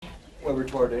over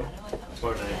tomorrow day.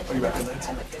 Tomorrow night. Are you back on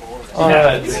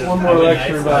nights? One more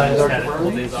lecture by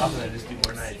Dr.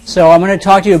 So I'm going to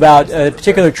talk to you about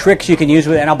particular tricks you can use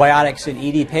with antibiotics in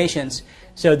ED patients.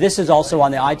 So this is also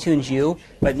on the iTunes U,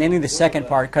 but mainly the second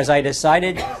part, because I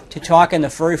decided to talk in the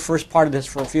very first part of this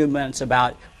for a few minutes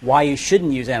about why you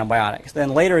shouldn't use antibiotics.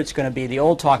 Then later it's going to be the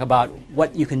old talk about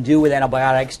what you can do with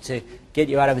antibiotics to get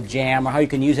you out of a jam, or how you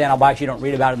can use antibiotics you don't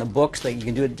read about in the books, that you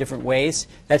can do it different ways.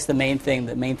 That's the main thing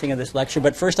of this lecture.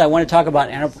 But first I want to talk about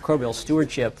antimicrobial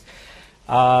stewardship,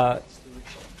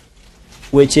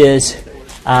 which is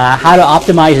how to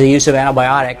optimize the use of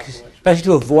antibiotics, especially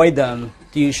to avoid them,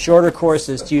 to use shorter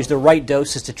courses, to use the right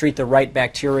doses to treat the right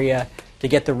bacteria, to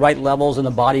get the right levels in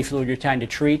the body fluid you're trying to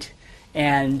treat,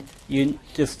 and you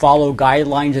to follow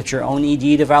guidelines that your own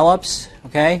ED develops,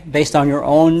 okay, based on your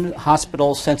own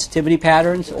hospital sensitivity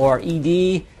patterns or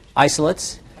ED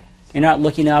isolates. You're not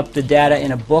looking up the data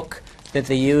in a book that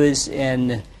they use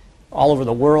in all over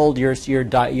the world. Your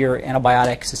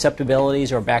antibiotic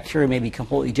susceptibilities or bacteria may be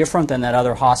completely different than that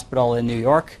other hospital in New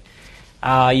York.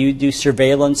 You do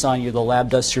surveillance on you. The lab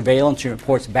does surveillance and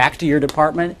reports back to your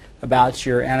department about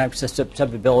your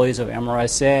susceptibilities of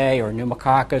MRSA or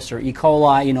pneumococcus or E.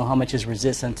 coli. You know how much is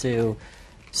resistant to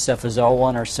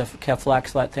cefazolin or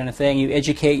Keflex, that kind of thing. You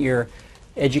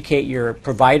educate your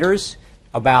providers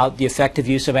about the effective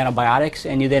use of antibiotics,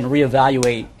 and you then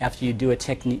reevaluate after you do a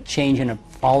change in a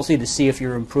policy to see if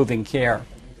you're improving care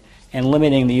and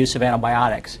limiting the use of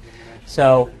antibiotics.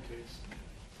 So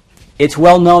it's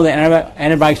well known that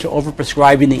antibiotics are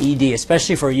overprescribed in the ED,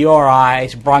 especially for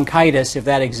URIs, bronchitis, if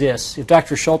that exists. If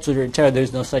Dr. Schultz would tell you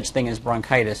there's no such thing as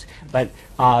bronchitis. But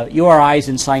URIs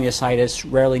and sinusitis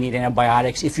rarely need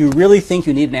antibiotics. If you really think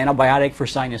you need an antibiotic for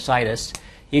sinusitis,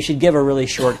 you should give a really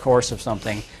short course of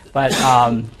something. But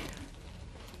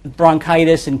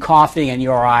bronchitis and coughing and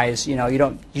URIs,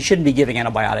 you shouldn't be giving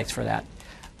antibiotics for that.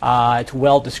 It's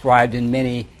well described in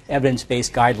many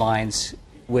evidence-based guidelines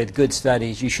with good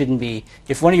studies. You shouldn't be,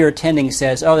 if one of your attendings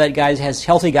says, oh, that guy has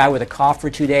healthy guy with a cough for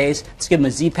 2 days, let's give him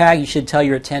a Z-Pak, you should tell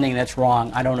your attending that's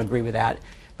wrong. I don't agree with that.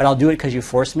 But I'll do it because you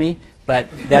forced me. But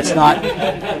that's not,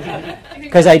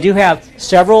 because I do have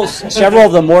several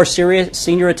of the more serious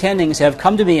senior attendings have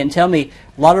come to me and tell me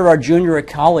a lot of our junior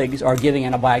colleagues are giving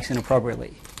antibiotics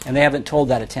inappropriately. And they haven't told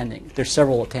that attending. There's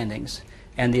several attendings.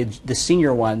 And the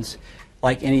senior ones,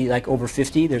 like over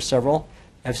 50, there's several,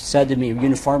 have said to me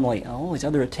uniformly, oh, these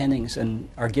other attendings and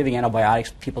are giving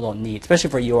antibiotics people don't need, especially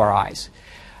for URIs.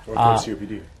 Or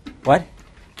COPD. What?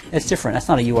 That's different. That's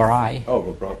not a URI. Oh,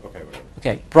 well, okay, whatever.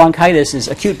 Okay, bronchitis is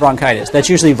acute bronchitis. That's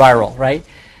usually viral, right?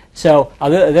 So the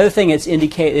other thing it's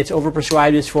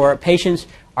overprescribed is for patients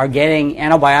are getting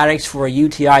antibiotics for a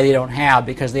UTI they don't have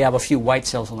because they have a few white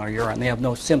cells in their urine. They have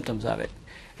no symptoms of it.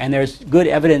 And there's good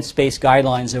evidence-based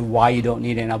guidelines of why you don't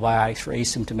need antibiotics for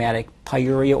asymptomatic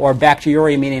pyuria or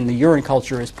bacteriuria, meaning the urine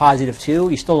culture is positive too.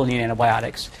 You still don't need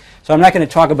antibiotics. So I'm not going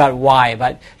to talk about why,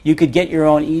 but you could get your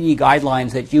own ED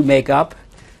guidelines that you make up,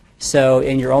 so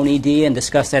in your own ED, and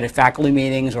discuss that at faculty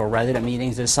meetings or resident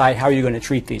meetings to decide how you're going to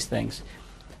treat these things.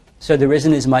 So there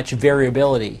isn't as much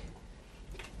variability.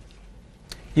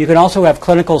 You can also have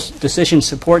clinical decision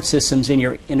support systems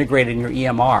integrated in your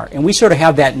EMR. And we sort of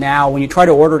have that now. When you try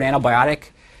to order an antibiotic,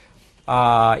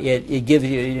 it gives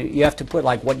you have to put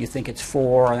like what you think it's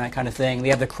for and that kind of thing. They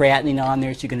have the creatinine on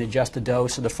there so you can adjust the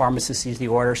dose so the pharmacist sees the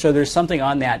order. So there's something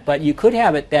on that. But you could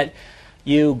have it that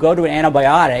you go to an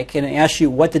antibiotic and it asks you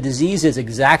what the disease is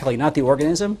exactly, not the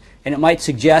organism. And it might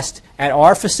suggest at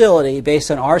our facility,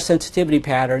 based on our sensitivity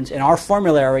patterns and our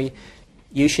formulary,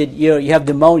 you have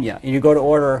pneumonia, and you go to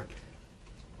order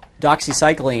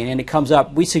doxycycline, and it comes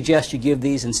up, we suggest you give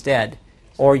these instead,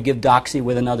 or you give doxy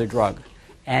with another drug.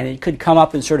 And it could come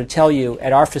up and sort of tell you,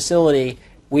 at our facility,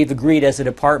 we've agreed as a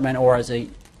department or as a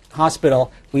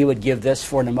hospital, we would give this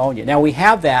for pneumonia. Now, we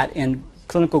have that in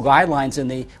clinical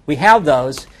guidelines, we have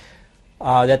those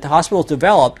that the hospital's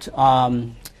developed,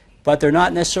 but they're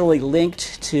not necessarily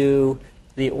linked to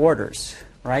the orders,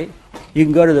 right? You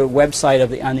can go to the website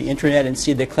on the internet and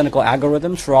see the clinical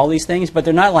algorithms for all these things, but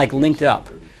they're not like linked up.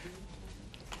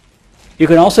 You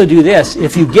can also do this.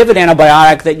 If you give an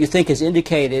antibiotic that you think is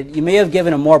indicated, you may have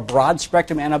given a more broad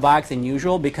spectrum antibiotic than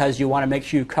usual because you want to make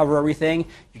sure you cover everything.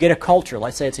 You get a culture,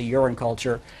 let's say it's a urine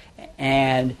culture,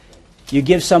 and you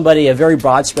give somebody a very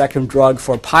broad spectrum drug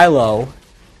for pyelo,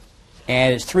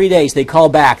 and it's 3 days, they call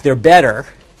back, they're better,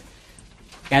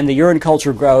 and the urine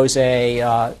culture grows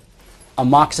a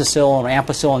amoxicillin or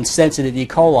ampicillin sensitive E.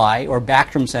 coli or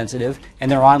Bactrim sensitive, and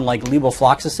they're on like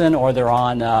levofloxacin or they're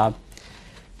on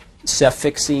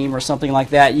cefixime or something like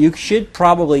that, you should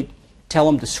probably tell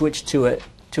them to switch to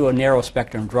to a narrow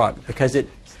spectrum drug because it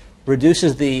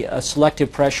reduces the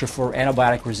selective pressure for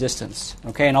antibiotic resistance,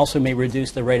 okay, and also may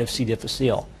reduce the rate of C.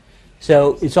 difficile.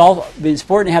 So it's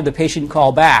important to have the patient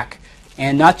call back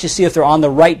and not just see if they're on the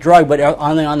right drug, but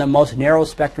on the most narrow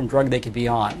spectrum drug they could be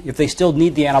on. If they still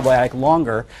need the antibiotic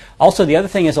longer. Also, the other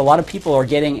thing is a lot of people are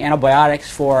getting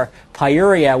antibiotics for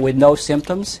pyuria with no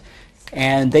symptoms,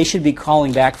 and they should be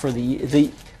calling back for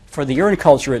the urine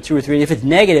culture at 2 or 3. If it's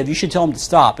negative, you should tell them to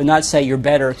stop and not say you're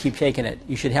better, keep taking it.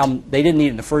 You should tell them they didn't need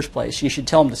it in the first place. You should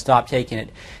tell them to stop taking it.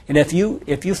 And if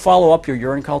you follow up your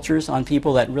urine cultures on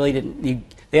people that really didn't,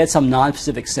 they had some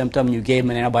non-specific symptom, you gave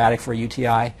them an antibiotic for a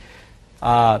UTI,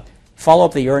 follow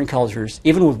up the urine cultures.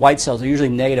 Even with white cells, they're usually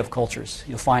negative cultures.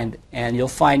 You'll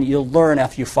learn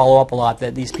after you follow up a lot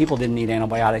that these people didn't need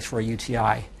antibiotics for a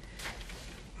UTI.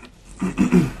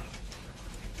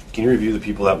 Can you review the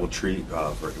people that will treat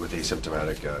with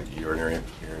asymptomatic urinary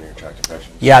tract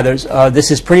infections? Yeah, this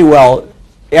is pretty well,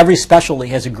 every specialty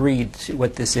has agreed to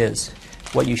what this is,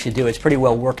 what you should do. It's pretty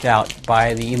well worked out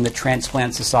by even the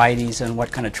transplant societies and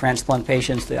what kind of transplant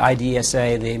patients, the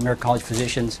IDSA, the American College of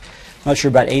Physicians. I'm not sure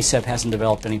about ACEP, hasn't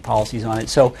developed any policies on it.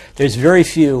 So there's very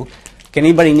few. Can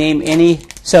anybody name any?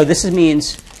 So this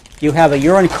means you have a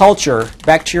urine culture,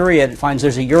 bacteria, it finds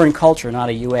there's a urine culture, not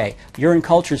a UA. Urine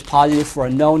culture is positive for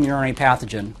a known urinary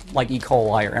pathogen, like E.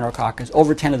 coli or enterococcus,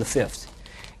 over 10 to the 5th.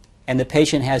 And the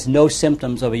patient has no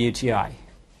symptoms of a UTI.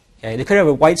 Okay? They could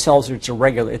have white cells or it's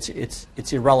irregular. It's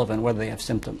irrelevant whether they have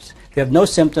symptoms. If they have no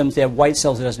symptoms, they have white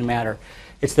cells, it doesn't matter.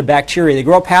 It's the bacteria. They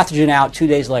grow a pathogen out 2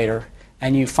 days later,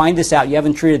 and you find this out, you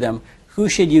haven't treated them. Who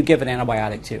should you give an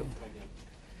antibiotic to?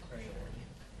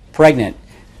 Pregnant.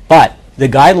 But the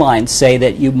guidelines say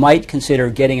that you might consider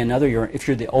getting another urine, if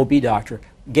you're the OB doctor,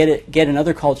 get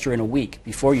another culture in a week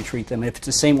before you treat them. If it's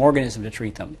the same organism to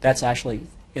treat them, that's actually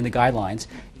in the guidelines.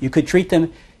 You could treat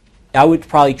them. I would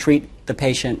probably treat the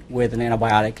patient with an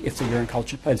antibiotic if the urine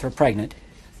culture, if they're pregnant.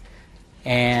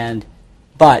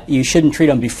 But you shouldn't treat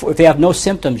them before. If they have no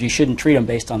symptoms, you shouldn't treat them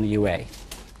based on the UA,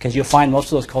 because you'll find most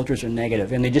of those cultures are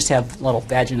negative, and they just have little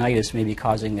vaginitis maybe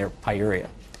causing their pyuria.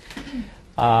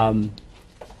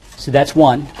 So that's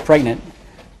one, pregnant,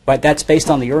 but that's based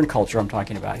on the urine culture I'm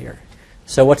talking about here.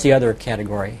 So what's the other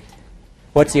category?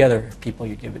 What's the other people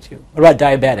you give it to? What about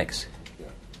diabetics?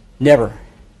 Never.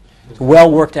 It's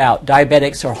well worked out.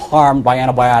 Diabetics are harmed by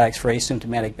antibiotics for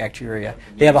asymptomatic bacteria.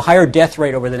 They have a higher death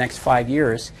rate over the next 5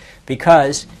 years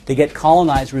because they get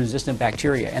colonized with resistant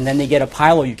bacteria, and then they get a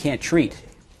pylo you can't treat.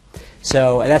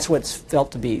 So that's what's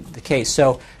felt to be the case.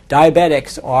 So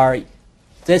diabetics are,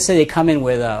 let's say they come in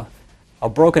with a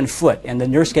broken foot, and the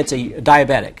nurse gets a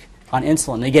diabetic on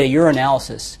insulin. They get a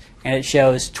urinalysis, and it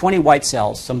shows 20 white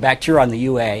cells, some bacteria on the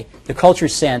UA. The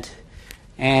culture's sent,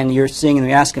 and you're seeing them,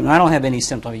 you ask them, I don't have any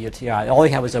symptom of UTI. All they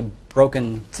have is a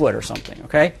broken foot or something,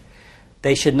 okay?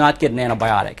 They should not get an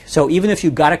antibiotic. So even if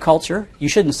you got a culture, you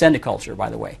shouldn't send a culture,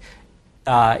 by the way.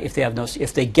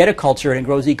 If they get a culture and it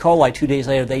grows E. coli 2 days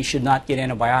later, they should not get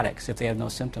antibiotics if they have no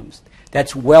symptoms.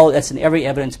 That's in every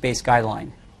evidence-based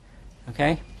guideline,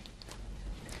 okay?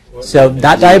 So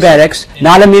not diabetics,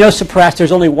 not immunosuppressed.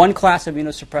 There's only one class of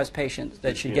immunosuppressed patients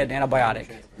that should get an antibiotic.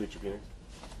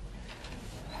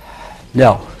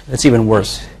 No, that's even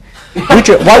worse.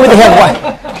 Why would they have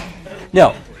one?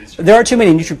 No, there are too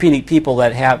many neutropenic people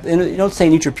that have. You don't say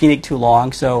neutropenic too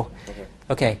long. So,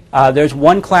 okay. There's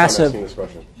one class of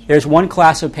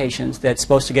patients that's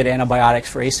supposed to get antibiotics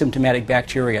for asymptomatic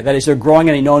bacteria. That is, they're growing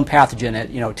a known pathogen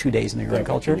at 2 days in the urine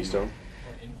culture.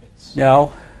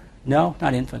 No,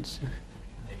 not infants.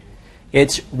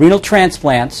 It's renal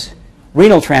transplants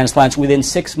within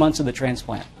 6 months of the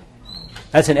transplant.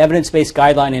 That's an evidence-based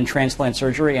guideline in transplant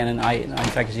surgery and in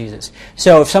infectious diseases.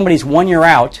 So if somebody's 1 year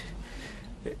out,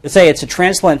 let's say it's a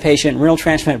transplant patient, renal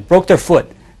transplant, broke their foot,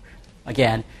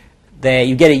 again,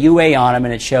 you get a UA on them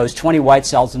and it shows 20 white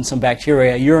cells and some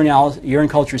bacteria, urine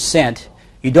culture is sent,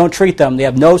 you don't treat them, they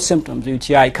have no symptoms of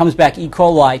UTI, it comes back E.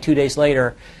 coli 2 days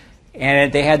later,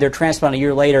 and they had their transplant a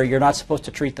year later, you're not supposed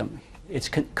to treat them. It's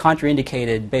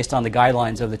contraindicated based on the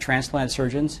guidelines of the transplant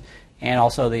surgeons and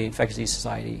also the Infectious Disease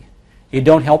Society. You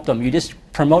don't help them. You just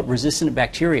promote resistant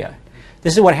bacteria.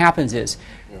 This is what happens is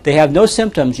they have no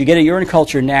symptoms. You get a urine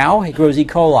culture now, it grows E.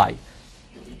 coli.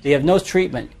 They have no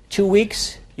treatment. 2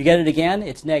 weeks, you get it again,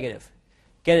 it's negative.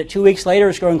 Get it 2 weeks later,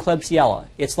 it's growing Klebsiella.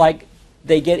 It's like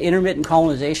they get intermittent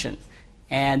colonization.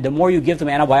 And the more you give them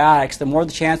antibiotics, the more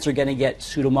the chance they're going to get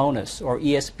Pseudomonas or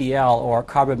ESBL or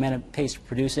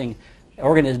carbamidate-producing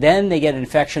organisms. Then they get an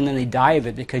infection and they die of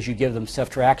it because you give them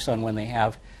ceftriaxone when they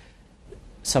have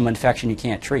some infection you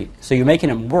can't treat. So you're making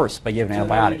them worse by giving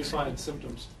antibiotics. How do you define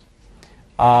symptoms?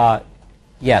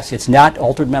 Yes, it's not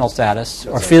altered mental status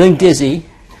or That's feeling actually dizzy.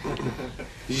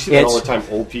 You see that all the It's- time.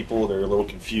 Old people, they're a little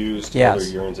confused. Yes. Oh, their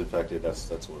urine's infected. That's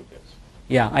what it is.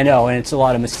 Yeah, I know, and it's a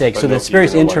lot of mistakes. But So no the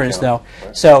experienced fever, no white internists know. count,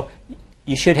 right? So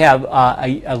you should have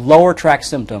a lower tract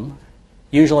symptom,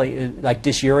 usually like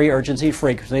dysuria, urgency,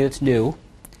 frequency. That's new.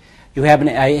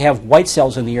 I have white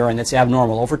cells in the urine that's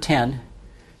abnormal, over 10.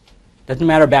 Doesn't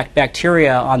matter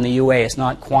bacteria on the UA. It's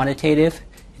not quantitative.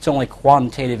 It's only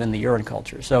quantitative in the urine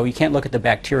culture. So you can't look at the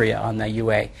bacteria on the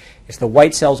UA. It's the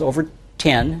white cells over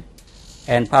 10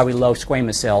 and probably low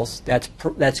squamous cells.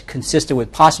 That's consistent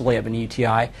with possibly having a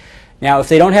UTI. Now, if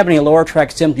they don't have any lower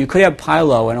tract symptoms, you could have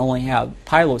pyelo and only have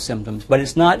pyelo symptoms, but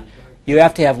it's not. You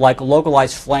have to have like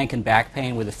localized flank and back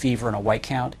pain with a fever and a white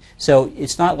count. So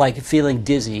it's not like feeling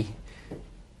dizzy,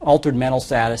 altered mental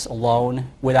status alone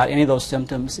without any of those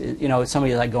symptoms. You know, it's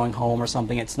somebody like going home or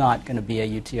something. It's not going to be a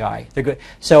UTI. They're good.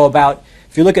 So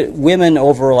if you look at women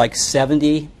over like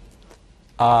 70,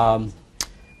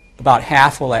 about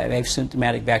half will have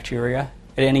symptomatic bacteria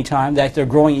at any time. That they're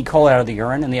growing E. coli out of the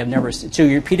urine, and they have never. So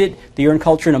you repeat it, the urine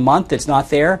culture in a month, it's not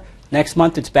there. Next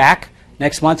month it's back.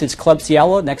 Next month it's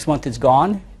Klebsiella. Next month it's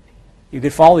gone. You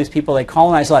could follow these people. They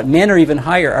colonize a lot. Men are even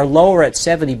higher, are lower at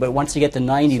 70, but once they get to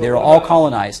 90, So they're what all about-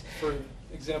 colonized. For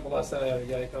example, last night I had a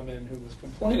guy come in who was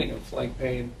complaining of flank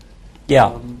pain,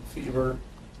 Yeah. fever.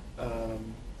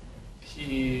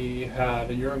 He had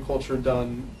a urine culture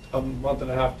done a month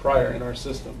and a half prior in our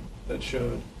system that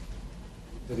showed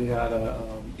that he had a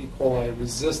E. coli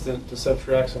resistant to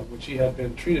ceftriaxone, which he had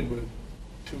been treated with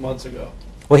 2 months ago.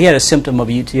 Well, he had a symptom of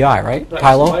UTI, right? Right,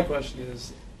 Pyelo? so my question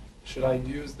is, should I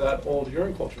use that old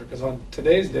urine culture? Because on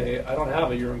today's day, I don't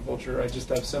have a urine culture, I just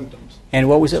have symptoms. And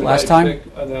what was it Should last I time? pick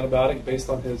an antibiotic based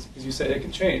on his, because you say it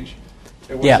can change.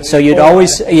 It was Yeah, an so E. you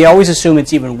coli. always assume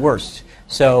it's even worse.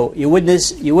 So you wouldn't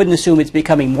assume it's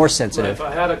becoming more Right, sensitive. if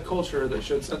I had a culture that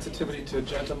showed sensitivity to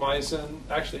gentamicin,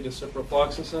 actually to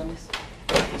ciprofloxacin,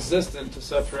 but resistant to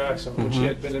ceftriaxone, which he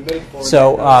had been admitted for,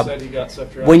 So, and said he got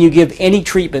ceftriaxone. When you give any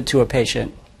treatment to a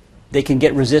patient, they can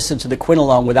get resistant to the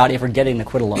quinolone without ever getting the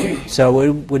quinolone. So it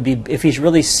would be, if he's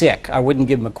really sick, I wouldn't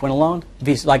give him a quinolone. If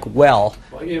he's like well,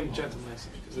 Well, I gave him gentamicin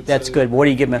because it that's said- good. But what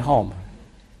do you give him at home?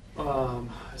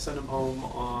 I sent him home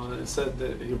on. It said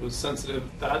that he was sensitive.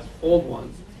 That old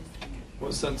one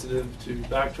was sensitive to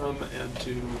Bactrim and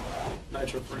to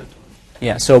nitrofurantoin.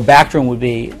 Yeah, so Bactrim would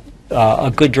be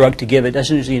a good drug to give. It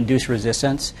doesn't usually induce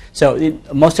resistance. So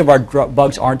most of our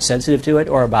bugs aren't sensitive to it,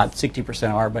 or about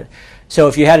 60% are. But so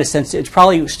if you had a sensitive, it'd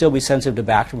probably still be sensitive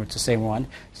to Bactrim. It's the same one.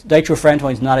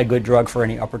 Nitrofurantoin is not a good drug for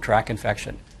any upper tract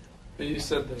infection. But you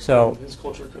said that So- his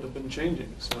culture could have been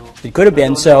changing. So It could have I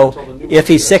been. don't know So until the new if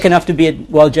one he's sick does. enough to be,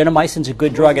 gentamicin is a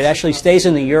good drug. It actually stays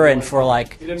in the urine for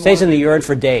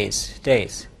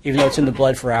days, even though it's in the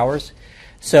blood for hours.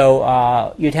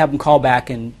 So you'd have him call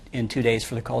back in 2 days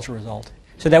for the culture result.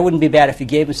 So that wouldn't be bad if you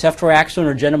gave him ceftriaxone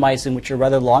or gentamicin, which are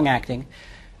rather long-acting.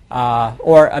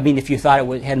 Or, I mean, if you thought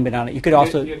hadn't been on it, you could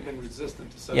also. He had been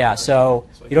resistant to ceftriaxone. Yeah, so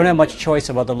I you don't have gave much him- choice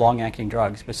of other long-acting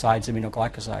drugs besides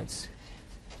aminoglycosides.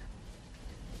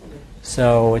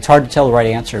 So it's hard to tell the right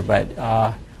answer, but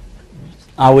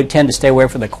I would tend to stay away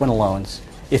from the quinolones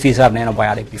if he's had an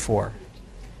antibiotic before.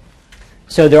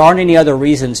 So there aren't any other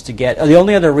reasons to get. The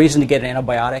only other reason to get an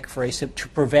antibiotic for to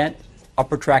prevent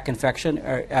upper tract infection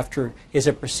is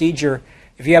a procedure.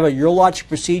 If you have a urologic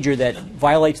procedure that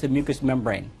violates the mucous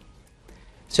membrane.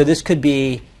 So this could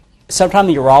be. Sometimes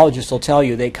the urologist will tell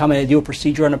you, they come in and do a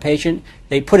procedure on a patient,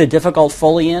 they put a difficult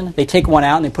Foley in, they take one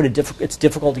out and they put it's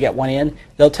difficult to get one in.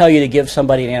 They'll tell you to give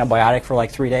somebody an antibiotic for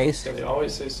like 3 days. Yeah, they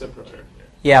always say cipro.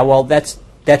 Yeah, well, that's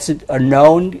a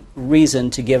known reason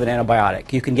to give an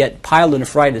antibiotic. You can get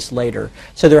pyelonephritis later.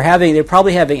 So they're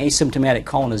probably having asymptomatic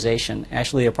colonization.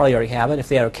 Actually, they probably already have it if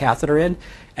they had a catheter in.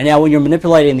 And now when you're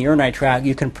manipulating the urinary tract,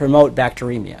 you can promote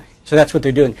bacteremia. So that's what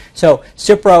they're doing. So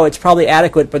Cipro, it's probably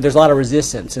adequate, but there's a lot of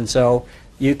resistance. And so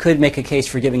you could make a case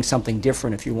for giving something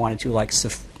different if you wanted to, like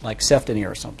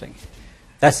Ceftonir or something.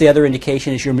 That's the other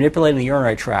indication, is you're manipulating the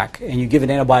urinary tract, and you give an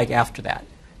antibiotic after that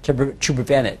to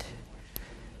prevent it.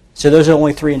 So those are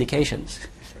only 3 indications.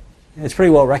 It's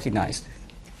pretty well recognized.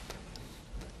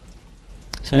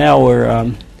 So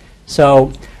now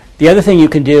so the other thing you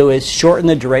can do is shorten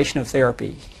the duration of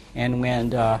therapy. And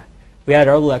when we had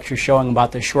our other lecture showing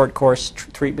about the short course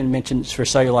treatment mentioned for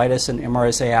cellulitis and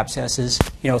MRSA abscesses,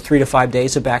 3 to 5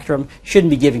 days of Bactrim. Shouldn't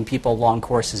be giving people long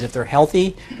courses. If they're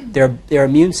healthy, their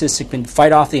immune system can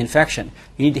fight off the infection.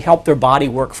 You need to help their body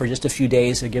work for just a few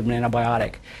days and give them an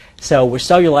antibiotic. So with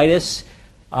cellulitis,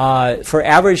 for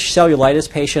average cellulitis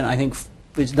patient, I think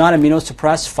if it's not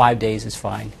immunosuppressed, 5 days is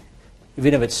fine,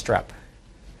 even if it's strep.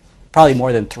 probably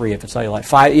more than 3 if it's cellulite.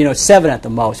 5, 7 at the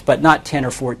most, but not 10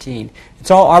 or 14.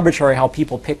 It's all arbitrary how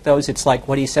people pick those. It's like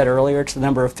what he said earlier. It's the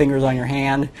number of fingers on your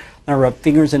hand, the number of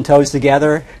fingers and toes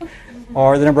together,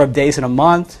 or the number of days in a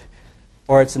month,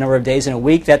 or it's the number of days in a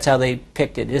week. That's how they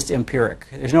picked it. It's empiric.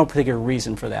 There's no particular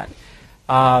reason for that.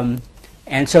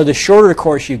 And so the shorter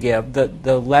course you give,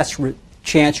 the less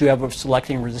chance you have of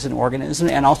selecting a resistant organism,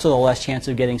 and also the less chance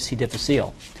of getting C.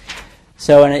 difficile.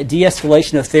 So in a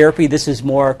de-escalation of therapy, this is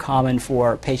more common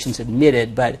for patients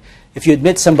admitted, but if you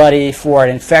admit somebody for an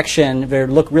infection, they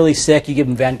look really sick, you give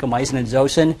them vancomycin and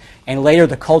zosyn, and later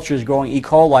the culture is growing E.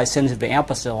 coli, sends them to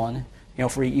ampicillin.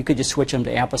 You could just switch them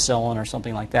to ampicillin or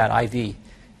something like that, IV.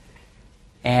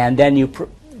 And then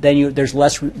there's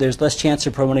less chance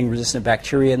of promoting resistant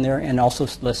bacteria in there, and also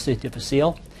less C.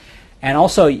 difficile. And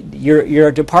also,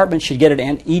 your department should get an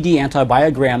ED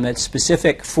antibiogram that's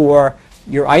specific for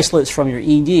your isolates from your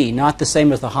ED, not the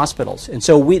same as the hospitals. And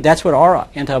so that's what our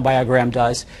antibiogram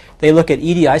does. They look at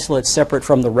ED isolates separate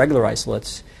from the regular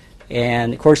isolates.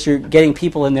 And, of course, you're getting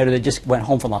people in there that just went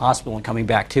home from the hospital and coming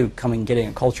back, too, getting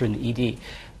a culture in the ED.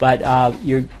 But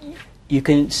you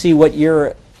can see what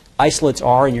your isolates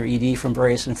are in your ED from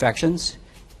various infections.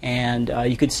 And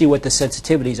you can see what the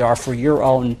sensitivities are for your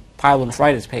own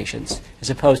pyelonephritis patients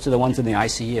as opposed to the ones in the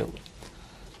ICU.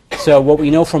 So what we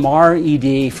know from our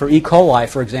ED for E. coli,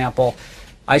 for example,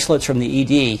 isolates from the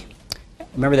ED,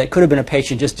 remember that could have been a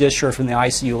patient just discharged from the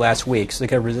ICU last week, so they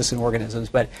could have resistant organisms,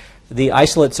 but the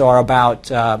isolates are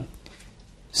about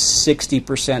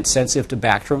 60% sensitive to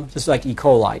Bactrim, just like E.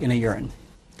 coli in a urine.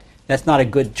 That's not a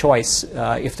good choice.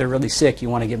 If they're really sick, you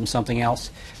want to give them something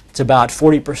else. It's about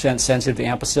 40% sensitive to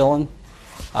ampicillin.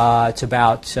 It's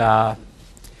about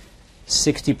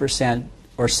 60%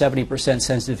 or 70%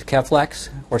 sensitive to Keflex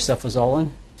or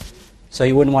cefazolin. So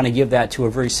you wouldn't want to give that to a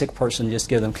very sick person, just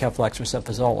give them Keflex or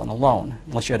cefazolin alone,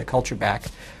 unless you had a culture back.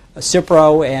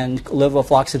 Cipro and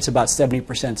levofloxacin's about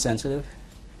 70% sensitive.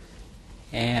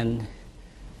 And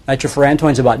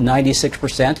nitrofurantoin's about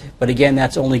 96%, but again,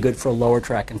 that's only good for lower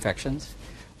tract infections.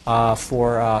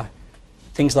 For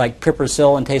things like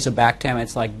piperacillin and tazobactam,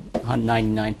 it's like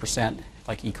 99%,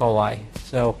 like E. coli.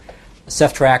 So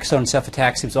ceftriaxone and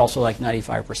cefotaxime is also like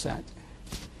 95%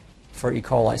 for E.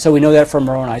 coli. So we know that from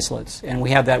our own isolates, and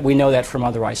we know that from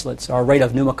other isolates. Our rate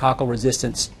of pneumococcal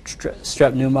resistant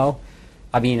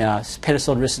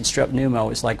penicillin-resistant strep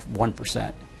pneumo is like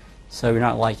 1%. So you're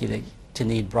not likely to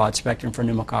need broad spectrum for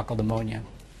pneumococcal pneumonia.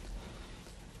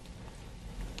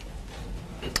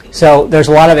 So there's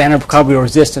a lot of antimicrobial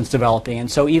resistance developing, and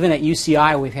so even at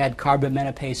UCI we've had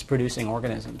carbaminopaste producing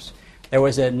organisms. There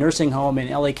was a nursing home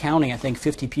in LA County, I think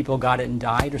 50 people got it and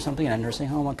died or something in a nursing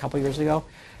home a couple years ago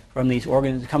from these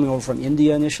organisms coming over from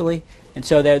India initially. And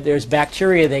so there's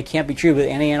bacteria they can't be treated with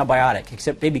any antibiotic,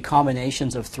 except maybe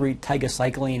combinations of 3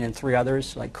 tigacycline and 3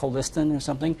 others, like colistin or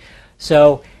something.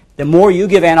 So the more you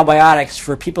give antibiotics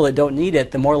for people that don't need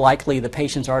it, the more likely the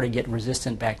patients are to get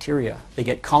resistant bacteria. They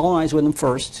get colonized with them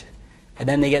first, and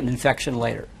then they get an infection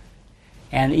later.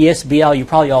 And ESBL, you've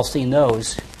probably all seen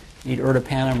those. You need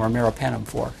ertapenem or meropenem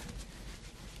for.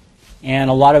 And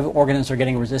a lot of organisms are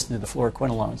getting resistant to the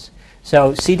fluoroquinolones.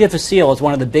 So C. difficile is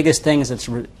one of the biggest things that's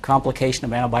a complication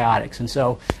of antibiotics. And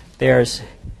so there's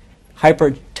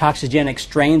hypertoxigenic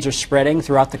strains are spreading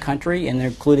throughout the country, and they're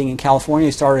including in California.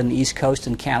 They started on the East Coast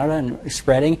in Canada and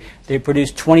spreading. They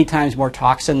produce 20 times more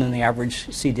toxin than the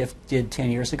average C. diff did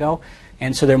 10 years ago.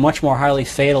 And so they're much more highly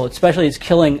fatal, especially it's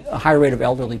killing a high rate of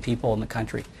elderly people in the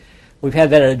country. We've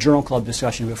had that at a journal club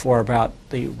discussion before about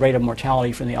the rate of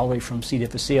mortality from the elderly from C.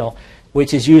 difficile,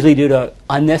 which is usually due to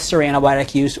unnecessary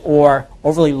antibiotic use or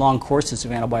overly long courses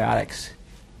of antibiotics.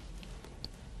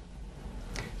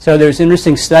 So there's an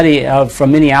interesting study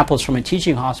from Minneapolis from a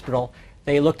teaching hospital.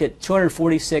 They looked at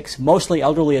 246 mostly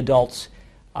elderly adults,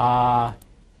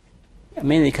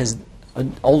 mainly because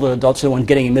older adults are the ones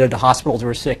getting admitted to hospitals who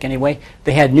are sick anyway.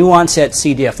 They had new onset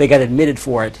C. diff. They got admitted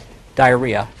for it,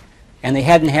 diarrhea. And they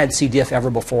hadn't had C. diff ever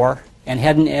before and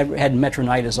hadn't ever had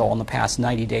metronidazole in the past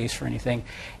 90 days for anything.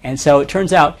 And so it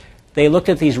turns out they looked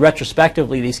at these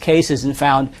retrospectively, these cases, and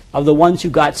found of the ones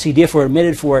who got C. diff or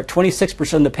admitted for it,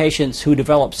 26% of the patients who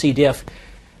developed C. diff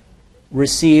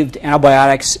received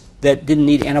antibiotics that didn't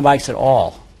need antibiotics at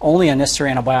all, only unnecessary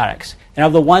antibiotics. And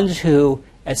of the ones who,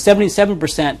 at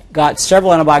 77%, got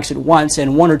several antibiotics at once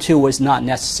and 1 or 2 was not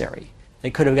necessary.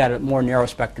 They could have got a more narrow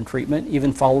spectrum treatment,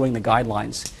 even following the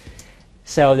guidelines.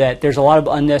 So that there's a lot of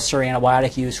unnecessary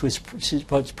antibiotic use which is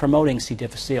promoting C.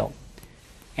 difficile.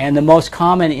 And the most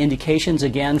common indications,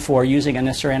 again, for using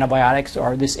unnecessary antibiotics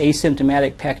are this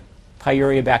asymptomatic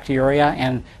pyuria bacteria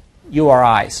and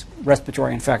URIs,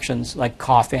 respiratory infections like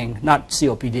coughing, not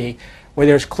COPD, where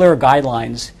there's clear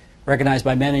guidelines recognized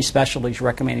by many specialties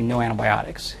recommending no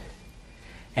antibiotics.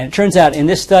 And it turns out in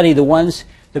this study,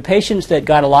 the patients that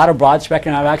got a lot of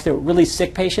broad-spectrum antibiotics, they were really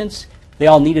sick patients, they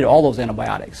all needed all those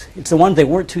antibiotics. It's the ones that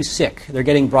weren't too sick. They're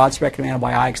getting broad-spectrum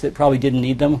antibiotics that probably didn't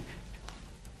need them.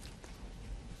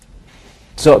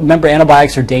 So remember,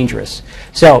 antibiotics are dangerous.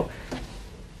 So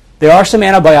there are some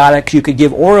antibiotics you could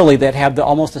give orally that have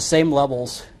almost the same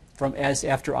levels as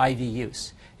after IV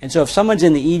use. And so if someone's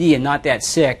in the ED and not that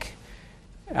sick,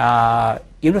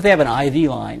 even if they have an IV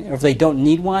line, or if they don't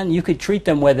need one, you could treat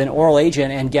them with an oral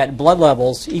agent and get blood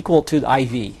levels equal to the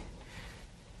IV.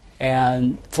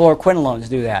 And fluoroquinolones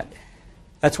do that.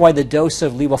 That's why the dose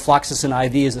of levofloxacin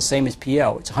IV is the same as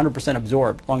PO. It's 100%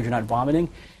 absorbed, as long as you're not vomiting.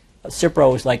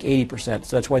 Cipro is like 80%,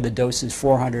 so that's why the dose is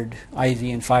 400 IV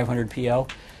and 500 PO.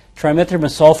 Trimethoprim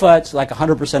sulfa, it's like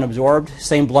 100% absorbed,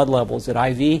 same blood levels at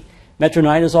IV.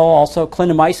 Metronidazole also.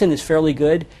 Clindamycin is fairly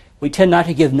good. We tend not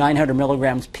to give 900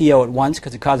 milligrams PO at once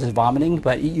because it causes vomiting,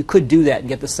 but you could do that and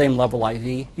get the same level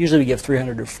IV. Usually we give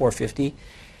 300 or 450.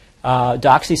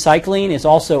 Doxycycline is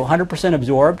also 100%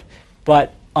 absorbed,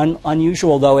 but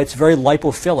unusual though, it's very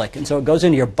lipophilic, and so it goes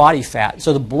into your body fat.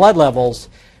 So the blood levels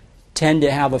tend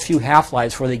to have a few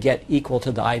half-lives before they get equal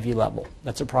to the IV level.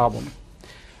 That's a problem.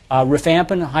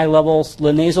 Rifampin, high levels.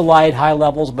 Linezolide, high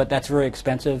levels, but that's very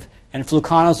expensive. And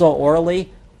fluconazole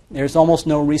orally, there's almost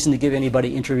no reason to give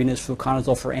anybody intravenous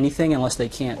fluconazole for anything unless they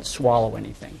can't swallow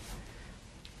anything.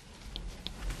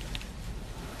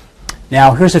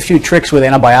 Now, here's a few tricks with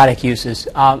antibiotic uses.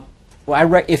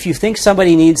 If you think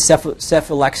somebody needs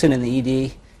cephalexin in the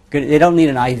ED, they don't need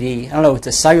an IV. I don't know if it's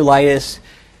a cellulitis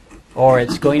or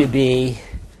it's going to be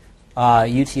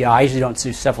UTI. I usually don't do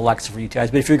cephalexin for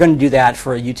UTIs, but if you're going to do that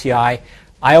for a UTI,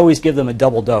 I always give them a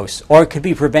double dose. Or it could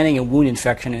be preventing a wound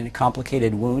infection in a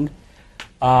complicated wound.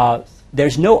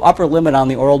 There's no upper limit on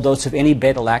the oral dose of any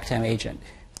beta-lactam agent.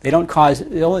 There's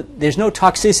no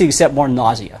toxicity except more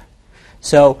nausea.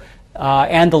 So,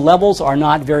 and the levels are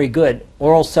not very good.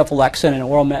 Oral cephalexin and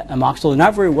oral amoxicillin are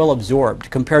not very well absorbed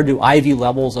compared to IV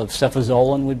levels of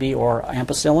cefazolin would be or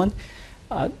ampicillin.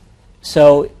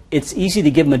 So it's easy to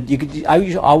give them I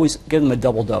usually always give them a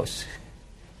double dose.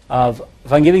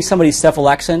 If I'm giving somebody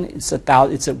cephalexin,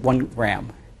 it's at 1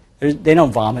 gram. They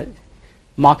don't vomit.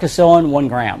 Amoxicillin, 1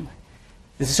 gram.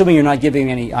 This is assuming you're not giving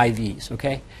any IVs,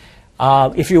 okay?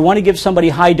 If you want to give somebody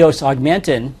high-dose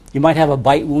Augmentin, you might have a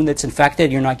bite wound that's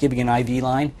infected, you're not giving an IV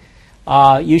line.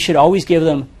 You should always give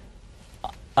them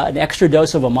an extra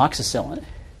dose of amoxicillin.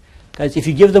 Because if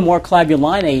you give them more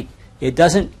clavulinate, it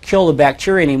doesn't kill the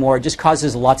bacteria anymore, it just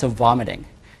causes lots of vomiting.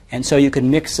 And so you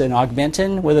can mix an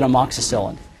Augmentin with an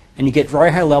amoxicillin. And you get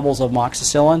very high levels of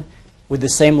amoxicillin with the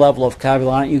same level of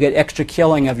clavulinate. You get extra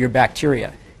killing of your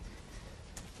bacteria.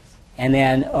 And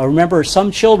then remember, some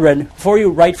children, before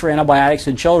you write for antibiotics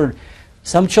in children,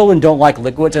 some children don't like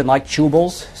liquids and like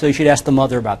chewables, so you should ask the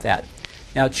mother about that.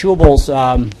 Now, chewables,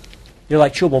 they're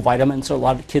like chewable vitamins, so a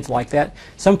lot of kids like that.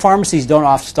 Some pharmacies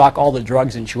don't stock all the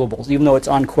drugs in chewables. Even though it's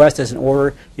on Quest as an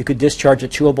order, you could discharge a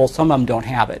chewable. Some of them don't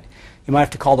have it. You might have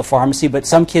to call the pharmacy, but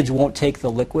some kids won't take the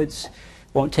liquids,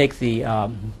 won't take the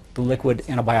liquid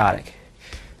antibiotic.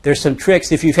 There's some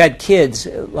tricks. If you've had kids,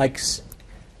 like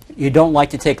you don't like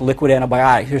to take liquid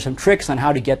antibiotics, there's some tricks on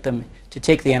how to get them to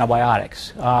take the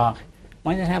antibiotics.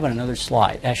 Might not have on another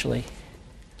slide, actually.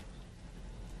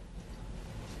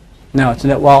 No, it's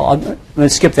not. Well, I'm going to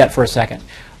skip that for a second.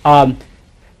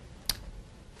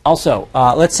 Also,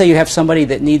 let's say you have somebody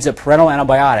that needs a parental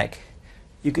antibiotic.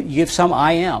 You give some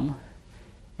IM,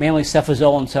 mainly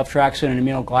cefazolin, ceftriaxone, and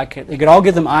aminoglycan. They could all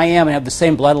give them IM and have the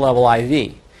same blood level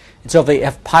IV. And so if they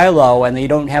have pyelo and they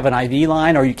don't have an IV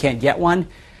line or you can't get one,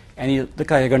 and you look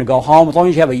like they're going to go home, as long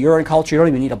as you have a urine culture, you don't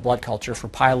even need a blood culture for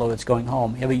pyelo that's going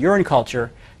home. You have a urine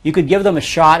culture, you could give them a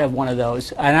shot of one of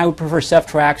those, and I would prefer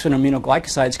ceftriaxone or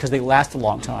aminoglycosides because they last a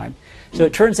long time. So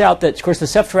it turns out that, of course, the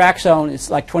ceftriaxone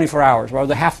is like 24 hours, while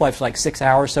the half-life is like 6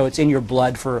 hours, so it's in your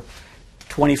blood for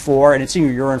 24, and it's in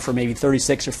your urine for maybe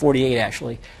 36 or 48,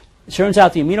 actually. It turns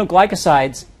out the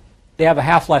aminoglycosides, they have a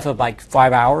half-life of like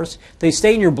 5 hours. They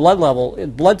stay in your blood level.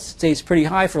 Blood stays pretty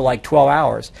high for like 12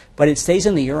 hours, but it stays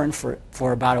in the urine for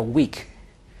about a week.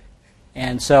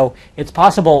 And so it's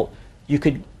possible you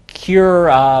could cure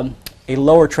a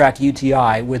lower tract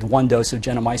UTI with 1 dose of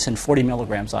gentamicin, 40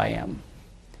 milligrams IM.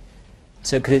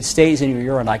 So because it stays in your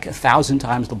urine like 1,000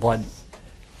 times the blood.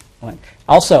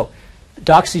 Also,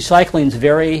 doxycycline is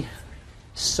very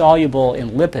soluble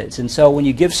in lipids. And so when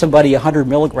you give somebody 100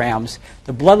 milligrams,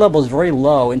 the blood level is very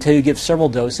low until you give several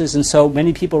doses. And so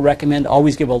many people recommend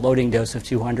always give a loading dose of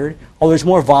 200. Oh, there's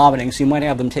more vomiting, so you might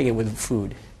have them take it with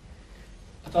food.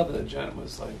 I thought the Gent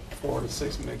was like 4 to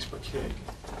 6 mg per kg.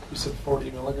 You said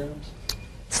 40 milligrams?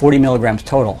 40 milligrams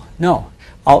total. No.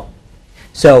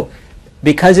 So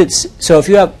because so if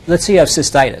you have, let's say you have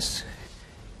cystitis,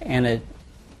 and a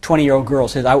 20-year-old girl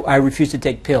says, I refuse to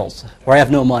take pills, or I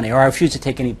have no money, or I refuse to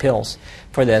take any pills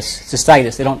for this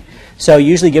cystitis. They don't. So you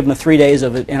usually give them 3 days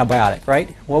of an antibiotic,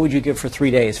 right? What would you give for 3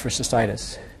 days for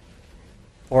cystitis?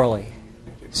 Orally.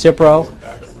 Cipro?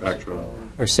 Bactrim.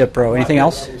 Or Cipro. Anything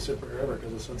else? Yeah.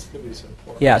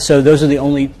 Yeah, so those are the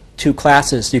only 2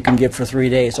 classes you can give for 3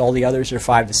 days. All the others are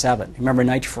 5 to 7. Remember,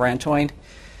 nitrofurantoin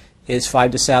is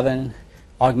 5 to 7.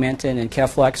 Augmentin and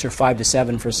Keflex are 5 to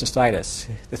 7 for cystitis.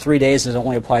 The 3 days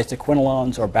only applies to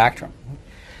quinolones or Bactrim.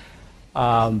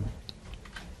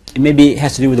 It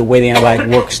has to do with the way the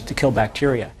antibiotic works to kill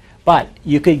bacteria. But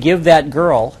you could give that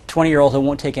girl, 20-year-old who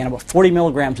won't take antibiotics, 40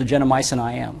 milligrams of gentamicin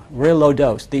IM, really low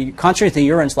dose. The concentration in the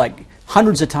urine is like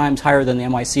hundreds of times higher than the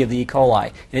MIC of the E. coli,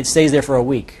 and it stays there for a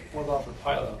week. What about for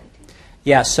Pilo?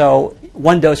 Yeah, so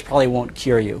 1 dose probably won't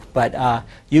cure you, but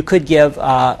you could give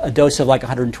a dose of like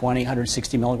 120,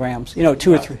 160 milligrams. 2 or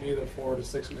 3. Either 4 to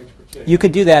 6 mg per kg. You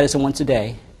could do that as a once a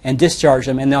day and discharge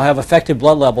them, and they'll have effective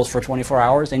blood levels for 24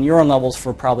 hours and urine levels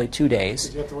for probably 2 days.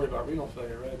 Because you have to worry about renal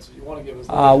failure, right? So you want to give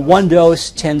us 1 dose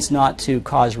tends not to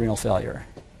cause renal failure.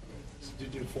 So do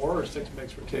you do 4 or 6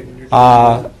 mg per kg when you're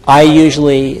doing I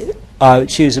usually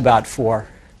choose about 4.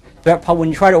 But when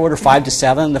you try to order 5 to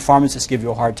 7, the pharmacists give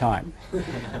you a hard time.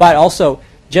 But also,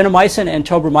 gentamicin and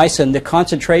tobramycin, the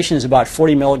concentration is about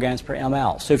 40 milligrams per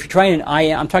ml. So if you're trying an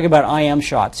IM, I'm talking about IM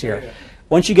shots here. Yeah.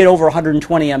 Once you get over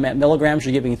 120 milligrams,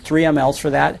 you're giving 3 mLs for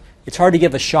that. It's hard to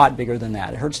give a shot bigger than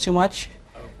that. It hurts too much.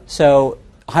 So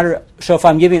if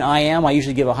I'm giving IM, I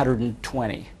usually give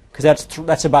 120 because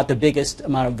that's about the biggest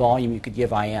amount of volume you could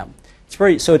give IM.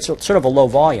 So it's sort of a low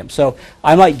volume. So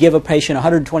I might give a patient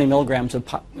 120 milligrams of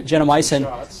gentamicin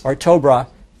or Tobra.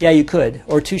 Yeah, you could,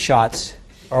 or 2 shots,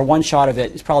 or 1 shot of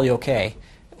it is probably okay,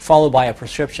 followed by a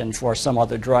prescription for some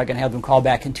other drug, and have them call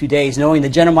back in 2 days, knowing the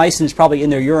gentamicin is probably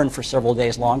in their urine for several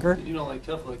days longer. You don't like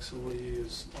Keflex, so will you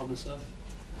use Omnicef?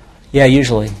 Yeah,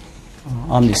 usually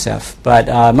Omnicef, but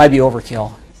it might be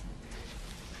overkill.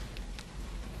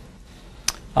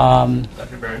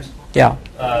 Dr. Burns? Yeah.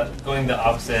 Going the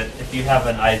opposite, if you have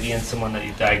an IV in someone that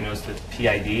you've diagnosed with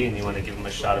PID and you want to give them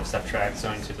a shot of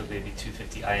ceftriaxone, typically it'd be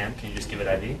 250 IM, can you just give it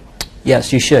IV?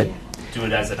 Yes, you should. Do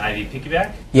it as an IV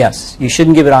piggyback? Yes, you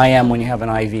shouldn't give it IM when you have an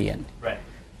IV in. Right.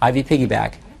 IV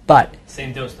piggyback, but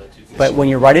Same dose though, 250. but when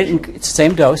you write it, it's the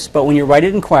same dose. But when you write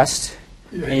it in Quest,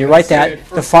 and you write that,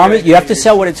 the pharmacist, you have to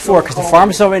sell what it's for, because the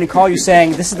pharmacist is going to call you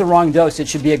saying this is the wrong dose. It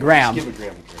should be a gram. Give a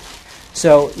gram.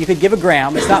 So you could give a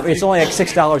gram. It's not. It's only like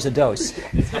 $6 a dose.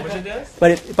 How much it does?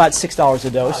 But about $6 a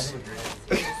dose.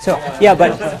 So yeah,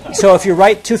 but so if you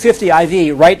write 250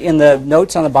 IV, write in the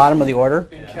notes on the bottom of the order.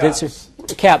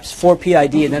 Caps for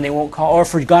PID, and then they won't call, or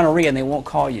for gonorrhea, and they won't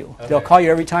call you. Okay. They'll call you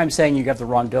every time saying you have the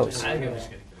wrong dose. They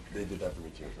did that for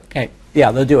me too. Okay,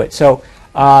 yeah, they'll do it. So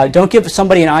don't give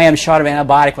somebody an IM shot of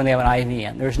antibiotic when they have an IV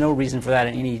in. There's no reason for that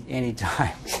at any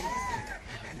time.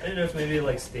 I didn't know if maybe it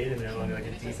like stayed in there longer, like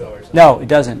a depot or something. No, it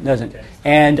doesn't. Okay.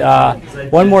 And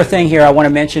one more thing here I want to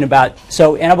mention about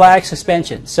antibiotic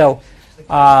suspension. So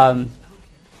I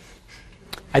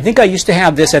think I used to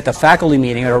have this at the faculty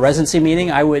meeting or a residency meeting.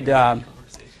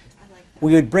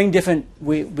 We would bring different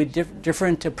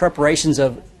preparations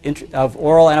of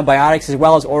oral antibiotics as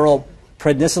well as oral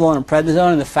prednisolone and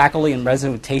prednisone, and the faculty and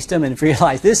resident would taste them and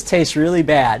realize this tastes really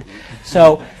bad.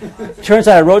 So it turns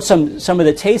out I wrote some of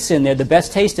the tastes in there, the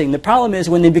best tasting. The problem is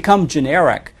when they become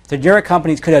generic, the generic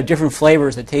companies could have different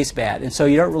flavors that taste bad, and so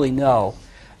you don't really know.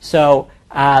 So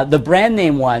the brand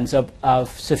name ones of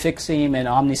Cefixime and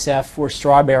Omnicef were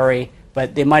strawberry,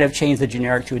 but they might have changed the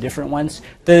generic to a different ones.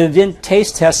 The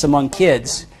taste tests among the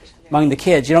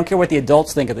kids, you don't care what the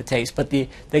adults think of the taste, but the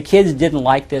kids didn't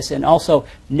like this, and also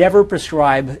never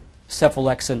prescribe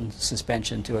cephalexin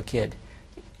suspension to a kid.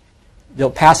 They'll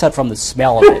pass out from the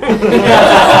smell of it.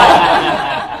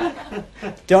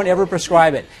 Don't ever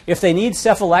prescribe it. If they need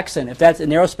cephalexin, if that's a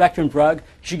narrow spectrum drug, you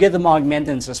should give them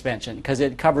augmentin suspension because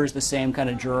it covers the same kind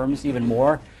of germs even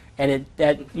more, and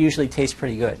that usually tastes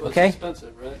pretty good. Okay? It's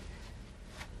expensive, right?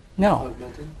 No.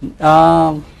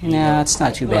 Augmentin? No, it's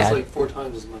not too bad. It's like 4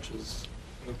 times as much as.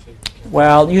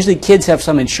 Well, usually kids have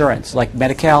some insurance, like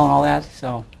Medi-Cal and all that,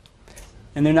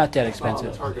 and they're not that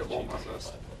expensive. Target Walmart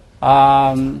list.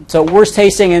 So worse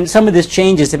tasting, and some of this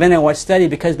changes depending on what study,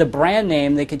 because the brand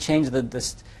name, they could change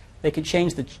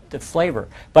the flavor.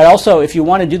 But also, if you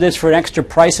want to do this for an extra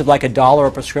price of like $1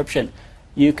 a prescription,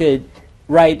 you could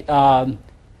write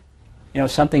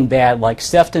something bad like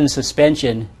Sefton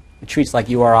suspension, it treats like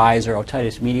URIs or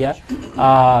otitis media,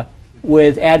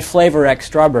 with add flavor X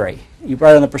strawberry. You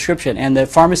write it on the prescription, and the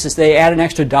pharmacists, they add an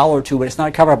extra $1 or $2, but it's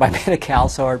not covered by Medi-Cal,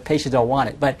 so our patients don't want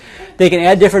it. But they can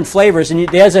add different flavors, and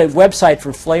there's a website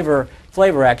for Flavor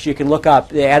X you can look up.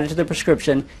 They add it to the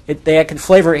prescription. They can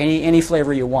flavor any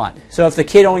flavor you want. So if the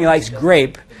kid only likes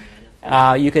grape,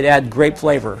 you could add grape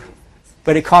flavor,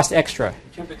 but it costs extra.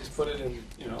 Can't they just put it in,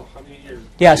 honey or...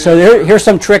 Yeah, so here's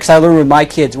some tricks I learned with my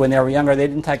kids when they were younger. They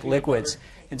didn't take liquids.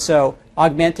 And so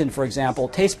Augmentin, for example,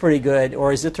 tastes pretty good,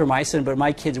 or azithromycin, but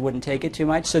my kids wouldn't take it too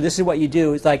much. So this is what you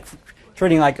do. It's like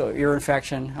treating like a ear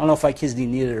infection. I don't know if my kids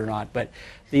need it or not, but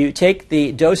you take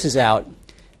the doses out,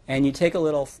 and you take a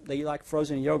little, you like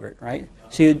frozen yogurt, right?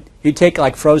 So you take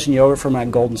like frozen yogurt from a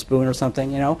golden spoon or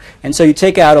something, and so you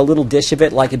take out a little dish of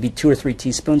it, like it'd be 2 or 3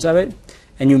 teaspoons of it,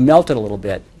 and you melt it a little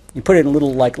bit. You put it in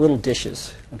little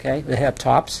dishes, okay? They have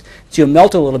tops. So you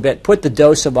melt it a little bit, put the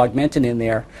dose of Augmentin in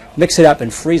there, mix it up,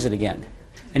 and freeze it again.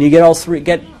 And you get all three,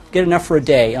 get enough for a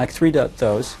day, like 3 of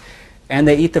those. And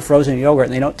they eat the frozen yogurt,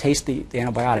 and they don't taste the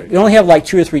antibiotic. You only have like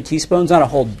 2 or 3 teaspoons, not a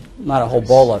whole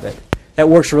bowl of it. That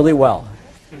works really well.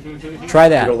 Try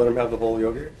that. You don't let them have the whole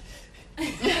yogurt?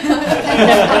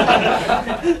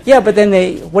 Yeah, but then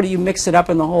what do you mix it up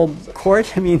in the whole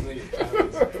quart? I mean...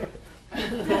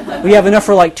 We have enough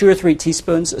for like 2 or 3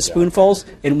 spoonfuls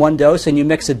in one dose, and you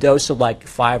mix a dose of like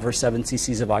 5 or 7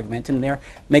 cc's of Augmentin in there,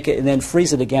 make it, and then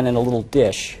freeze it again in a little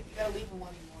dish. You gotta leave them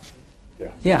one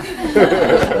more. Yeah.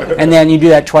 And then you do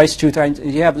that twice, 2 times.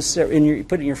 You have you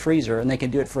put it in your freezer, and they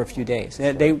can do it for a few days.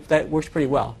 That works pretty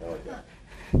well.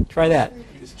 Try that.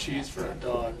 Use cheese for a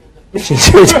dog. Cheese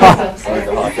for a dog.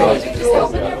 Just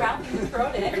open your mouth and throw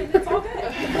it in, and it's all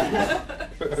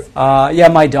good. Yeah,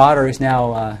 my daughter is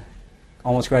now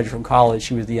almost graduated from college.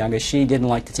 She was the youngest. She didn't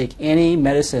like to take any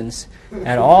medicines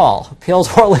at all,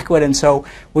 pills or liquid, and so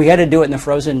we had to do it in the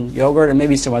frozen yogurt and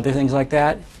maybe some other things like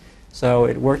that. So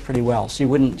it worked pretty well. She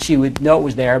would know it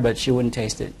was there, but she wouldn't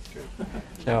taste it.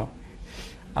 So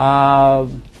I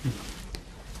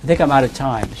think I'm out of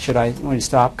time. Should I want to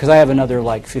stop? Because I have another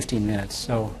like 15 minutes.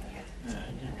 So.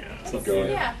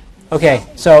 Yeah. Okay,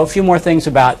 so a few more things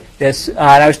about this. And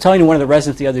I was telling one of the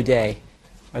residents the other day,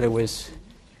 whether it was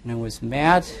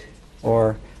Matt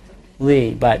or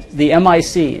Lee, but the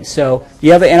MICs. So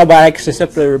you have an antibiotic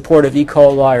susceptibility report of E.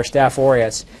 coli or Staph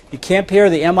aureus. You can't compare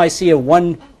the MIC of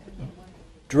one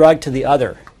drug to the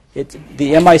other. The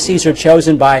MICs are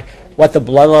chosen by what the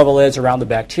blood level is around the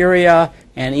bacteria,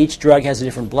 and each drug has a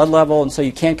different blood level, and so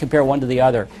you can't compare one to the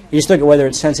other. You just look at whether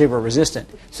it's sensitive or resistant.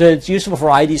 So it's useful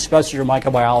for ID specialists or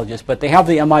microbiologists, but they have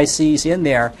the MICs in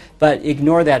there, but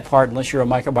ignore that part unless you're a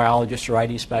microbiologist or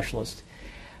ID specialist.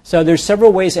 So there's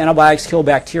several ways antibiotics kill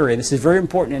bacteria. This is very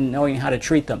important in knowing how to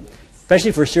treat them,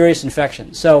 especially for serious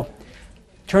infections. So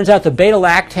turns out the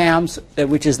beta-lactams,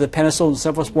 which is the penicillin and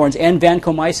cephalosporins, and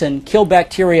vancomycin kill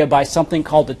bacteria by something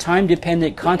called the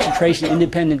time-dependent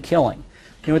concentration-independent killing.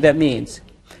 You know what that means?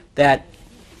 That,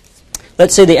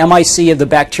 let's say the MIC of the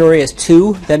bacteria is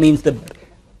 2. That means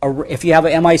if you have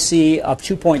an MIC of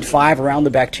 2.5 around the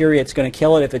bacteria, it's going to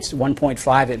kill it. If it's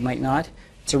 1.5, it might not.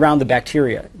 It's around the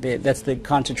bacteria. That's the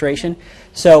concentration.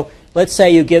 So let's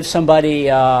say you give somebody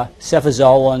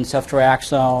cefazolin,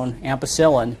 ceftriaxone,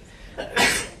 ampicillin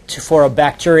for a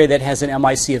bacteria that has an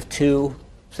MIC of 2,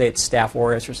 say it's Staph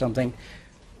aureus or something.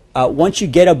 Once you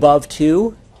get above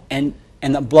 2 and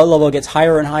the blood level gets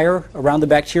higher and higher around the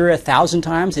bacteria 1,000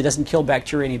 times, it doesn't kill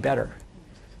bacteria any better.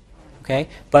 Okay,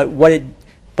 but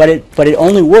it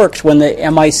only works when the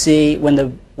MIC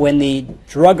when the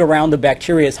drug around the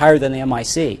bacteria is higher than the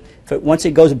MIC. Once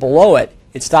it goes below it,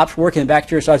 it stops working. The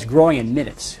bacteria starts growing in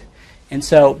minutes. And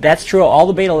so that's true of all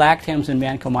the beta-lactams and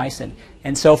vancomycin.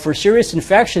 And so for serious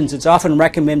infections, it's often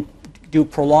recommended to do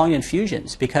prolonged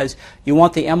infusions because you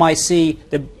want the MIC,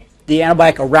 the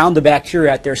antibiotic around the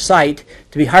bacteria at their site,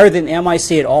 to be higher than the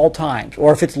MIC at all times.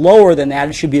 Or if it's lower than that,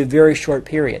 it should be a very short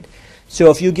period.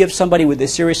 So if you give somebody with a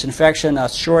serious infection a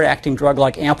short-acting drug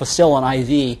like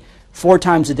ampicillin IV 4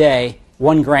 times a day,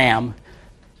 1 gram,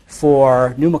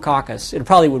 for pneumococcus, it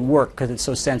probably would work because it's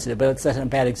so sensitive, but that's a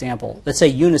bad example. Let's say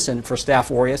Unison for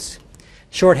Staph aureus,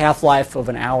 short half-life of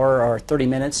an hour or 30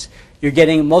 minutes. You're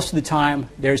getting, most of the time,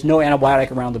 there's no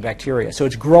antibiotic around the bacteria. So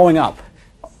it's growing up,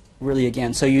 really,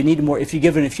 again. So you need more. If you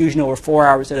give an infusion over 4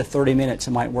 hours at 30 minutes,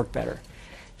 it might work better.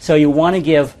 So you want to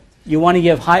give you want to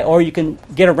give high, or you can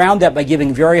get around that by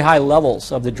giving very high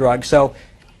levels of the drug. So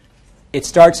it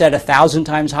starts at 1,000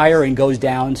 times higher and goes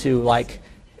down to like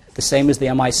the same as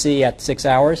the MIC at 6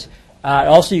 hours.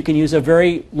 Also, you can use a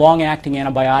very long-acting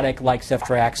antibiotic like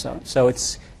ceftriaxone. So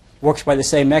it works by the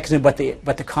same mechanism, but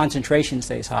the concentration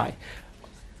stays high.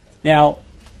 Now,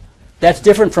 that's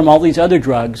different from all these other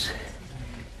drugs,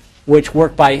 which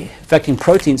work by affecting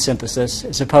protein synthesis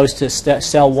as opposed to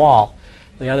cell wall.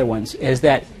 The other ones is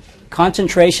that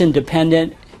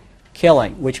concentration-dependent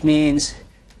killing, which means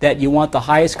that you want the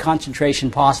highest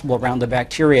concentration possible around the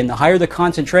bacteria, and the higher the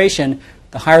concentration,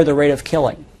 the higher the rate of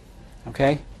killing.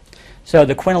 Okay. So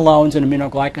the quinolones and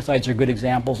aminoglycosides are good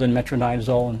examples, and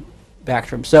metronidazole and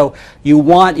Bactrim. So you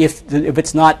want, if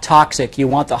it's not toxic, you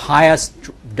want the highest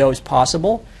dose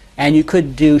possible, and you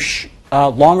could do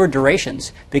longer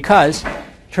durations, because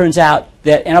it turns out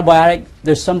that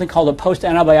there's something called a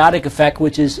post-antibiotic effect,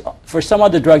 which is for some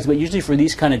other drugs, but usually for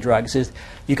these kind of drugs, is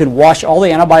you can wash all the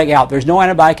antibiotic out. There's no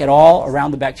antibiotic at all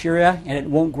around the bacteria, and it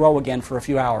won't grow again for a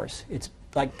few hours. It's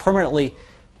like permanently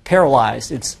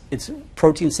paralyzed. It's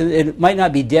protein. It might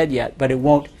not be dead yet, but it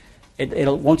won't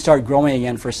start growing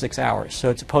again for 6 hours. So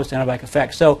it's a post-antibiotic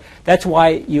effect. So that's why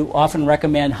you often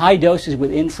recommend high doses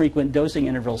with infrequent dosing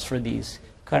intervals for these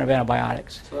kind of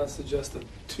antibiotics. So that suggests that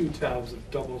 2 tabs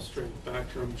of double-strength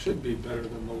Bactrim should be better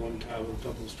than the 1 tab of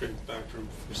double-strength Bactrim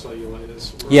for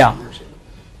cellulitis. Or yeah.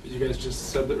 You guys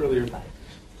just said that earlier.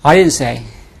 I didn't say.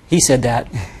 He said that.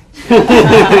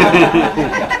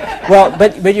 Well,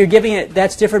 but you're giving it,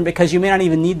 that's different because you may not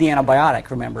even need the antibiotic,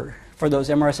 remember, for those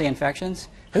MRSA infections.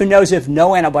 Who knows if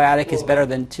no antibiotic is better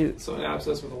than 2? So an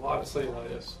abscess with a lot of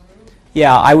cellulitis.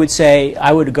 Yeah, I would say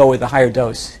I would go with a higher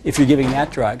dose if you're giving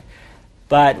that drug.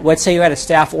 But let's say you had a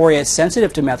Staph aureus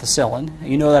sensitive to methicillin.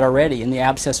 You know that already in the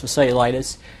abscess with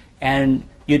cellulitis. And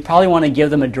you'd probably want to give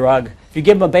them a drug. If you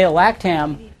give them a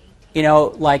beta-lactam,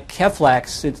 like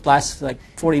Keflex, it lasts like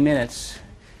 40 minutes.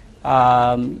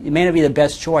 It may not be the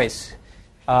best choice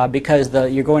because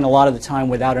you're going a lot of the time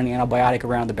without an antibiotic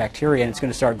around the bacteria, and it's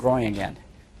going to start growing again.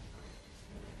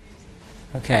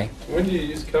 Okay. When do you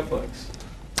use Keflex?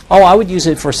 Oh, I would use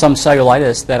it for some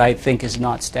cellulitis that I think is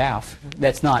not staph.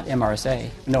 That's not MRSA.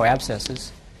 No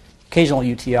abscesses. Occasional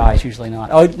UTIs, usually not.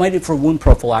 Oh, it might be for wound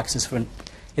prophylaxis.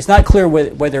 It's not clear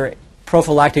whether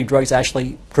prophylactic drugs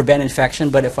actually prevent infection,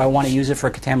 but if I want to use it for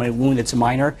a contaminated wound that's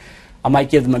minor, I might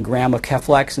give them a gram of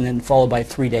Keflex and then followed by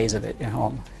 3 days of it at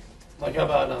home. Like how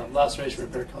about laceration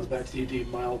repair comes back to ED,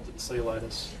 mild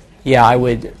cellulitis? Yeah, I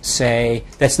would say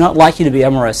that's not likely to be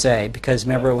MRSA because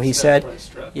remember what he said?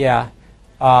 Yeah,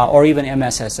 or even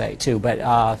MSSA too, but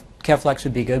Keflex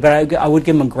would be good. But I would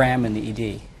give them a gram in the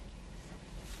ED.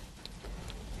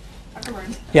 Dr.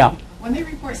 Burns? Yeah. When they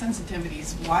report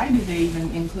sensitivities, why do they even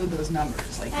include those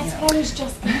numbers? That's what I was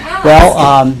just asked.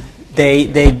 Well,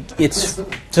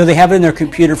 so they have it in their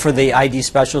computer for the ID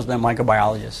specialists and the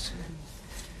microbiologists.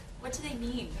 What do they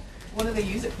mean? What do they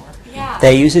use it for? Yeah.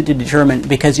 They use it to determine,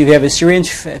 because if you have a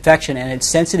serious infection and it's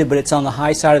sensitive but it's on the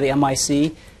high side of the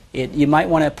MIC, you might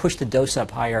want to push the dose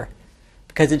up higher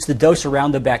because it's the dose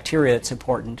around the bacteria that's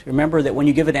important. Remember that when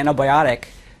you give an antibiotic,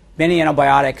 many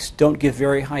antibiotics don't give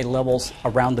very high levels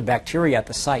around the bacteria at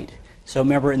the site. So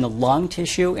remember, in the lung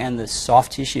tissue and the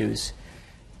soft tissues,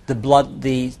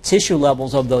 the tissue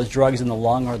levels of those drugs in the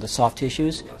lung or the soft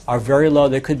tissues are very low.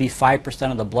 There could be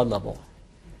 5% of the blood level.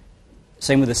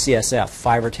 Same with the CSF,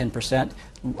 5 or 10%.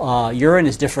 Urine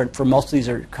is different. For most of these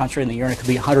are concentrated in the urine. It could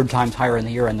be 100 times higher in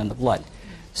the urine than the blood.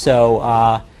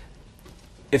 So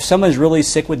if someone's really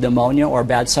sick with pneumonia or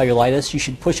bad cellulitis, you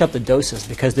should push up the doses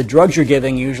because the drugs you're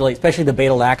giving usually, especially the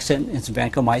beta-lactam and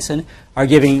vancomycin, are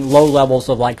giving low levels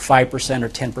of like 5% or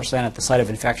 10% at the site of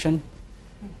infection.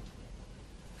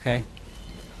 Okay.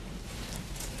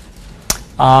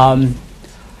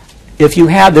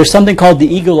 There's something called the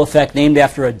eagle effect, named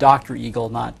after a Dr. Eagle,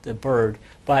 not the bird.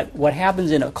 But what happens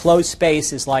in a closed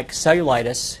space is like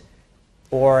cellulitis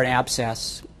or an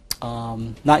abscess,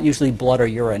 not usually blood or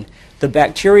urine. The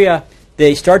bacteria,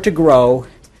 they start to grow,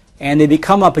 and they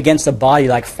become up against the body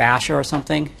like fascia or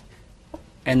something,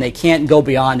 and they can't go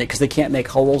beyond it because they can't make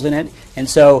holes in it. And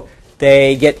so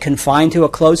they get confined to a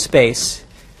closed space,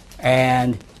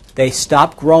 and they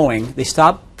stop growing. They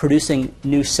stop producing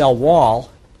new cell wall,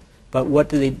 but what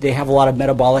do they have a lot of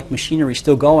metabolic machinery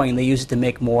still going, and they use it to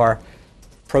make more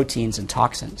proteins and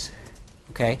toxins.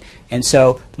 Okay? And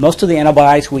so most of the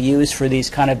antibiotics we use for these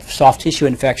kind of soft tissue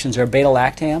infections are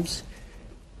beta-lactams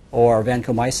or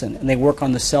vancomycin, and they work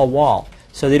on the cell wall.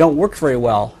 So they don't work very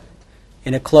well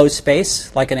in a closed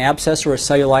space, like an abscess or a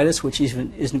cellulitis, which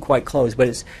even isn't quite closed,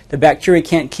 but the bacteria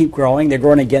can't keep growing. They're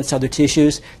growing against other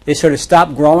tissues. They sort of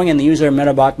stop growing, and they use their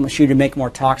metabolic machinery to make more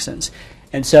toxins.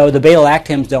 And so the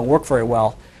beta-lactams don't work very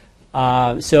well.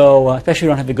 Especially if you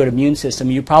don't have a good immune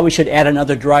system, you probably should add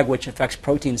another drug which affects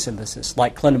protein synthesis,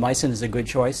 like clindamycin is a good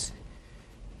choice.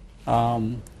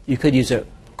 You could use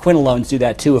quinolones do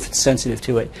that too if it's sensitive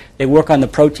to it. They work on the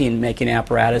protein-making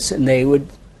apparatus, and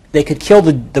they could kill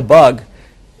the bug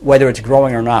whether it's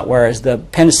growing or not. Whereas the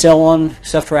penicillin,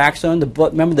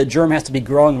 ceftriaxone, remember the germ has to be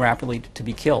growing rapidly to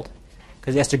be killed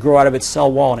because it has to grow out of its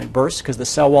cell wall, and it bursts because the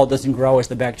cell wall doesn't grow as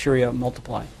the bacteria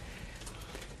multiply.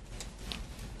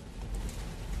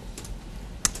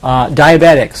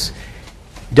 Diabetics.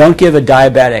 Don't give a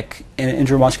diabetic an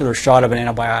intramuscular shot of an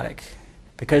antibiotic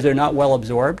because they're not well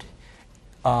absorbed.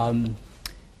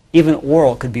 Even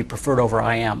oral could be preferred over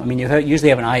IM. I mean, you usually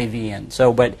have an IV in,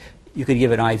 but you could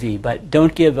give an IV. But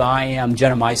don't give IM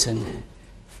gentamicin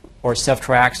or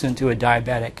ceftriaxone to a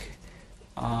diabetic.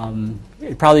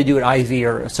 You'd probably do an IV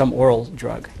or some oral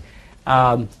drug.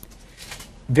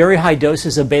 Very high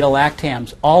doses of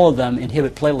beta-lactams, all of them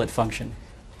inhibit platelet function.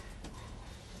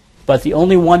 But the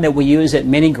only one that we use at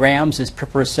many grams is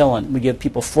piperacillin. We give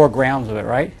people 4 grams of it,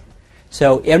 right?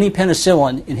 So any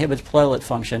penicillin inhibits platelet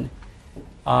function.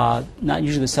 Not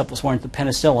usually the cephalosporins, the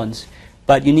penicillins,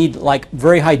 but you need like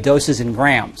very high doses in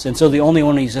grams. And so the only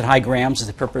one we use at high grams is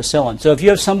the piperacillin. So if you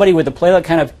have somebody with a platelet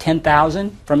count of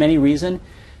 10,000 from any reason,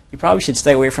 you probably should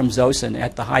stay away from Zosyn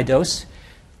at the high dose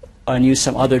and use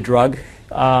some other drug.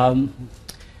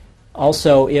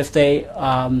 Also, if they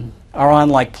are on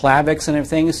like Plavix and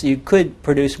everything, so you could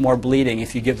produce more bleeding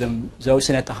if you give them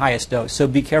Zosyn at the highest dose. So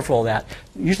be careful of that.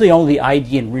 Usually only the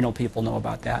ID and renal people know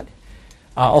about that.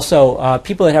 Also,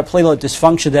 people that have platelet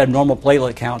dysfunction that have normal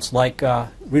platelet counts, like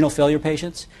renal failure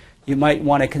patients, you might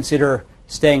want to consider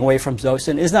staying away from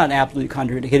Zosyn. It's not absolutely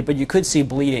contraindicated, but you could see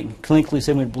bleeding, clinically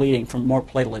significant bleeding from more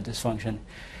platelet dysfunction.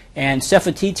 And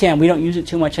cefotetam, we don't use it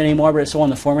too much anymore, but it's still on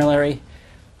the formulary.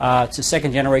 It's a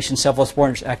second-generation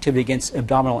cephalosporin activity against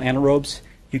abdominal anaerobes.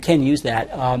 You can use that.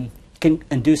 It can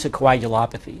induce a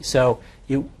coagulopathy. So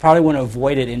you probably want to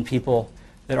avoid it in people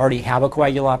that already have a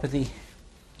coagulopathy.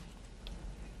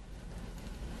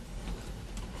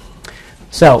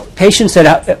 So patients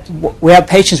we have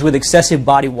patients with excessive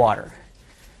body water.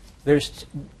 There's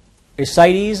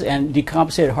ascites and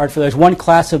decompensated heart failure. There's one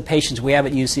class of patients we have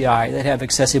at UCI that have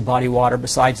excessive body water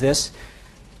besides this.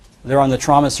 They're on the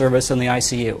trauma service in the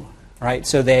ICU, right?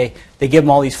 So they give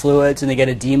them all these fluids and they get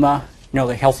edema.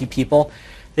 They're healthy people.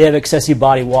 They have excessive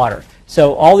body water.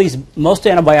 So most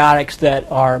antibiotics that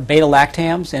are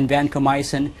beta-lactams and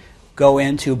vancomycin go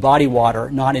into body water,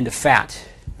 not into fat,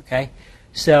 okay?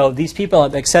 So these people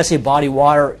have excessive body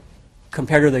water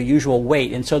compared to their usual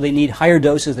weight, and so they need higher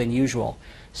doses than usual.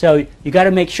 So you got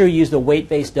to make sure you use the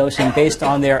weight-based dosing based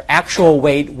on their actual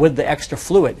weight with the extra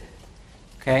fluid,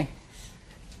 okay?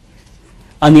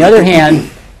 On the other hand,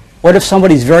 what if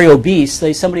somebody's very obese?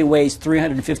 Say somebody weighs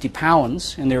 350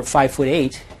 pounds and they're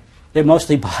 5'8". They're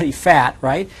mostly body fat,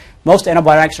 right? Most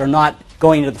antibiotics are not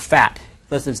going into the fat,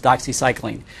 unless it's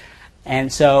doxycycline.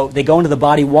 And so they go into the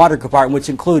body water compartment, which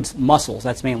includes muscles.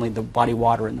 That's mainly the body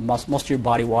water and the muscles. Most of your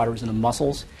body water is in the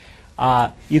muscles.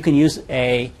 You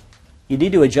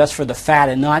need to adjust for the fat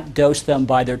and not dose them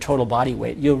by their total body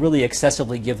weight. You'll really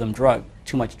excessively give them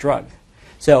too much drug.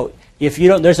 So if you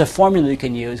don't, there's a formula you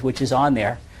can use, which is on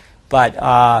there. But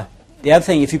the other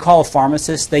thing, if you call a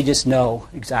pharmacist, they just know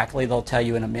exactly. They'll tell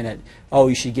you in a minute, oh,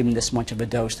 you should give them this much of a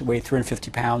dose. They weigh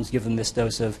 350 pounds, give them this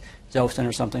dose of Zosyn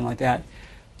or something like that.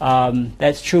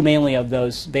 That's true mainly of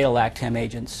those beta-lactam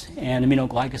agents and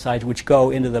aminoglycosides, which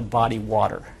go into the body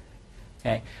water.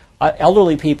 Okay.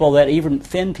 Elderly people, even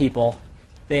thin people,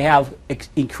 they have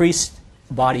increased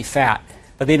body fat,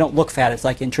 but they don't look fat. It's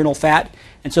like internal fat,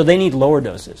 and so they need lower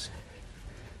doses.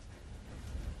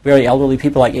 Very elderly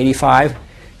people, like 85,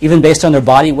 even based on their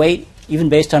body weight, even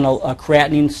based on a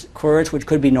creatinine courage, which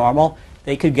could be normal,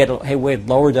 they could get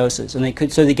lower doses, and they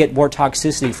get more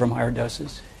toxicity from higher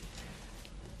doses.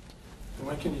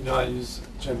 Why can you not use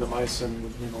gentamicin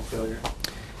with renal failure?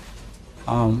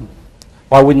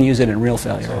 Well, I wouldn't use it in renal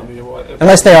failure. So,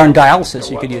 Unless they are in dialysis,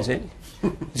 you could use it.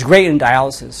 It's great in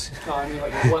dialysis. No, I mean,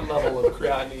 like what level of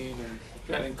creatinine and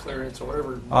creatinine clearance or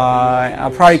whatever?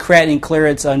 Probably creatinine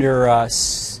clearance under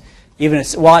in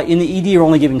the ED you're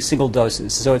only giving single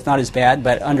doses, so it's not as bad.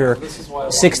 But under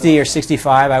 60 or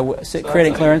 65,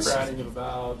 creatinine clearance. Creatinine of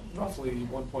about roughly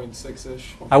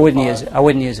 1.6-ish. I wouldn't use it. I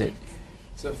wouldn't use it.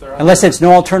 So unless it's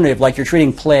no alternative, like you're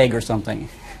treating plague or something.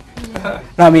 No,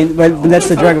 I mean, but that's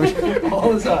the drug.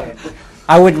 All the time.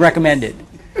 I wouldn't recommend it.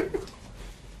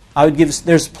 I would give.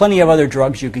 There's plenty of other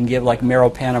drugs you can give, like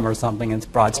meropenem or something. It's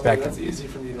broad spectrum. That's easy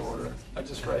for me to order. I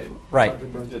just write. Right.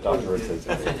 The doctor says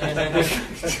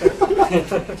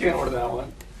Can't order that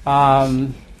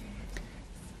one.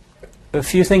 A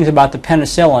few things about the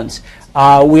penicillins.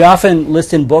 We often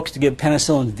list in books to give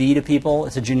penicillin V to people.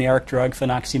 It's a generic drug,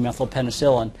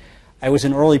 phenoxymethylpenicillin. It was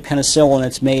an early penicillin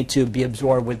that's made to be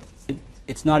absorbed with.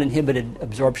 It's not inhibited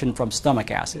absorption from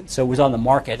stomach acid, so it was on the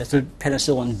market. It's a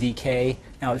penicillin VK.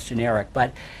 Now it's generic,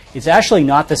 but it's actually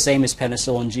not the same as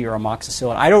penicillin G or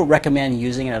amoxicillin. I don't recommend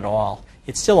using it at all.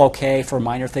 It's still okay for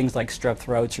minor things like strep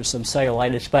throats or some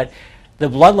cellulitis, but the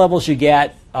blood levels you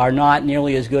get are not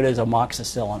nearly as good as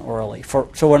amoxicillin orally.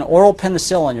 So an oral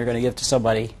penicillin you're going to give to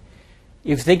somebody, if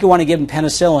you think you want to give them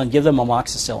penicillin, give them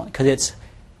amoxicillin, because it's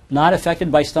not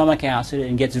affected by stomach acid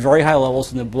and gets very high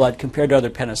levels in the blood compared to other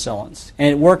penicillins. And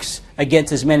it works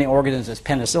against as many organisms as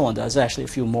penicillin does, actually a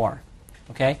few more.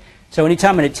 Okay? So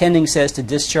anytime an attending says to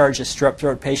discharge a strep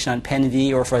throat patient on Pen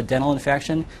V or for a dental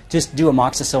infection, just do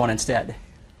amoxicillin instead.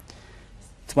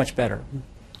 It's much better.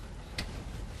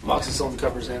 Amoxicillin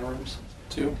covers anaerobes,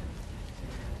 too.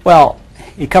 Well,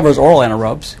 it covers oral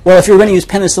anaerobes. Well, if you're going to use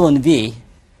penicillin V,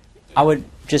 I would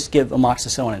just give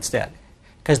amoxicillin instead.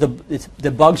 Because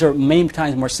the bugs are many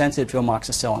times more sensitive to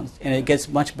amoxicillin, and it gets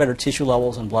much better tissue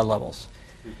levels and blood levels.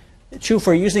 It's true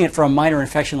for using it for a minor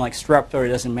infection like strep throat, it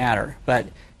doesn't matter. But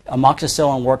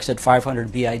amoxicillin works at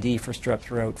 500 BID for strep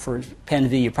throat. For Pen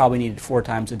V, you probably need it 4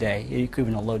 times a day,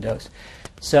 even a low dose.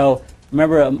 So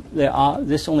remember,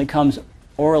 this only comes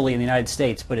orally in the United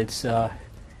States, but it's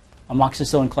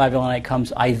amoxicillin clavulanate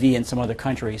comes IV in some other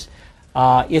countries.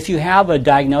 If you have a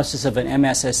diagnosis of an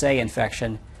MSSA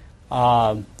infection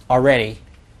already,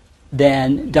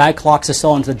 then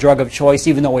dicloxacillin is the drug of choice,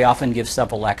 even though we often give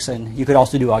cephalexin. You could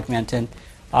also do Augmentin.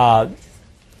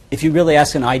 If you really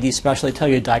ask an ID specialist, they tell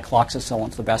you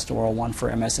dicloxacillin is the best oral one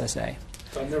for MSSA.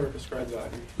 So I've never prescribed that.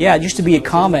 Yeah, it used to be a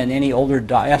common. Any older,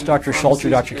 ask Dr. Schultz or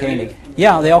Dr. Koenig.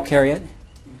 Yeah, they all carry it.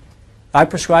 I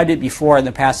prescribed it before in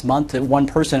the past month to one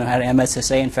person who had an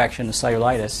MSSA infection and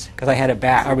cellulitis because I had it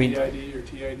back. PID or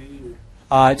TID?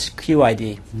 It's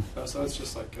QID. Oh, so it's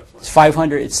just like It's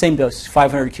 500. It's same dose,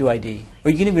 500 QID.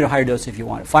 Or you can even a higher dose if you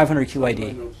want it. 500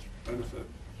 QID. benefit.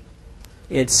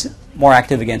 It's more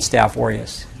active against Staph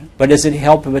aureus. But does it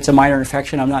help if it's a minor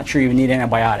infection? I'm not sure you need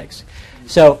antibiotics.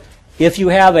 So if you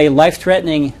have a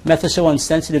life-threatening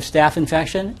methicillin-sensitive staph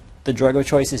infection, the drug of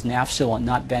choice is nafcillin,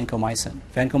 not vancomycin.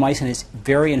 Vancomycin is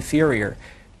very inferior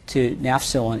to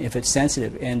nafcillin if it's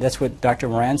sensitive, and that's what Dr.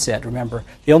 Moran said. Remember,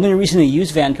 the only reason we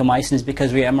use vancomycin is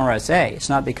because we have MRSA. It's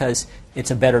not because it's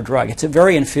a better drug. It's a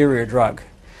very inferior drug.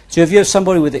 So if you have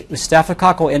somebody with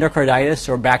staphylococcal endocarditis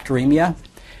or bacteremia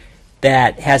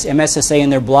that has MSSA in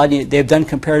their blood, they've done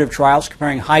comparative trials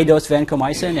comparing high-dose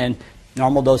vancomycin and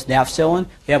normal-dose nafcillin,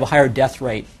 they have a higher death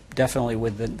rate, definitely,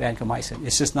 with the vancomycin.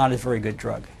 It's just not a very good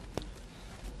drug.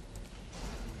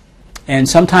 And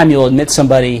sometime you'll admit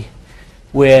somebody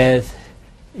with,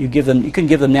 you can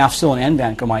give them nafcillin and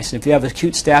vancomycin. If you have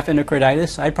acute staph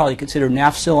endocarditis, I'd probably consider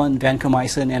nafcillin,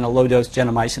 vancomycin, and a low-dose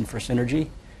gentamicin for synergy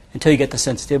until you get the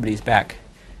sensitivities back.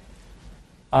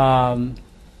 For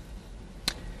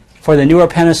the newer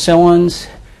penicillins,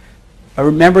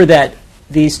 remember that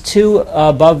these two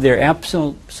above there,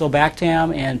 ampicillin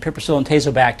and piperacillin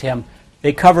tazobactam,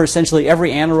 they cover essentially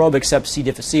every anaerobe except C.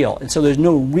 difficile. And so there's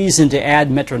no reason to add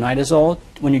metronidazole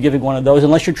when you're giving one of those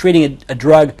unless you're treating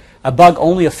a bug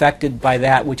only affected by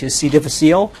that, which is C.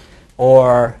 difficile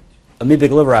or amoebic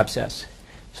liver abscess.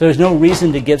 So there's no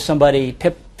reason to give somebody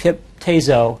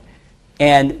pip-tazo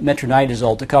and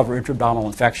metronidazole to cover intra-abdominal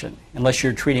infection unless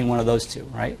you're treating one of those two,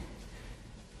 right?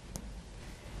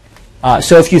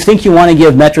 So if you think you want to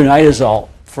give metronidazole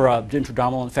for an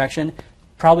intra-abdominal infection,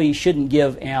 probably you shouldn't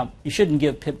give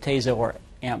pip-tazo or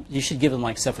amp. You should give them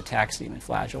like cefotaxime and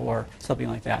Flagyl or something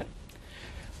like that.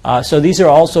 So these are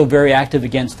also very active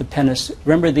against the penicillin.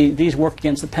 Remember, these work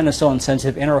against the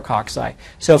penicillin-sensitive enterococci.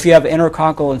 So if you have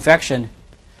enterococcal infection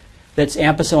that's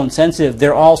ampicillin-sensitive,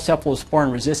 they're all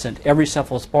cephalosporin-resistant, every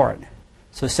cephalosporin.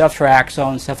 So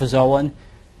ceftriaxone, cefazolin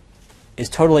is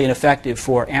totally ineffective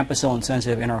for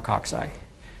ampicillin-sensitive enterococci.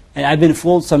 And I've been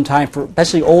fooled sometimes,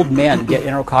 especially old men get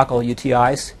enterococcal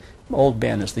UTIs. Old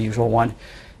men is the usual one.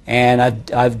 And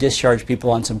I've discharged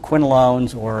people on some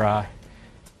quinolones or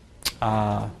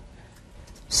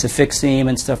cefixime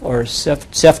and stuff, or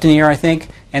ceftonir, I think,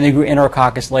 and they grew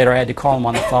enterococcus later. I had to call them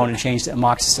on the phone and change to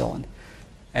amoxicillin.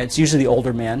 And it's usually the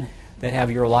older men that have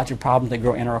urologic problems that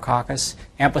grow enterococcus,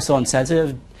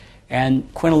 ampicillin-sensitive,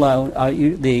 and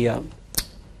quinolone, the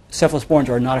cephalosporins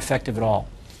are not effective at all.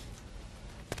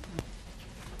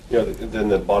 Then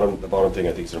the bottom thing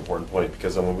I think is an important point,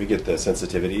 because when we get the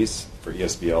sensitivities for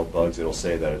ESBL bugs, it'll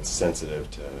say that it's sensitive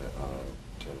to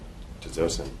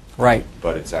Zosyn. Right.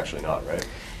 But it's actually not, right?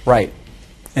 Right.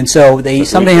 And so they So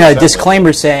something can we had a fix that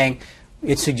disclaimer saying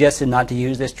it's suggested not to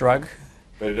use this drug.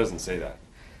 But it doesn't say that.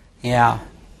 Yeah.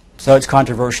 So it's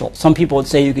controversial. Some people would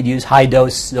say you could use high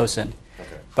dose Zosyn.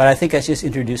 Okay. But I think that's just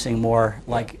introducing more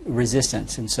like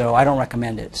resistance, and so I don't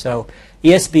recommend it. So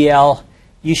ESBL,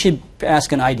 you should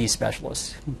ask an ID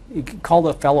specialist. You can call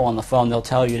the fellow on the phone. They'll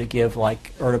tell you to give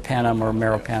like ertapenem or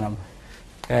meropenem.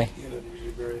 Okay. Yeah, that'd be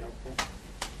very helpful.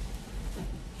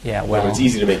 Yeah. Well, Well. it's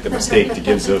easy to make the mistake to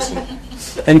give Zosyn.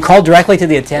 And call directly to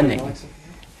the attending. 2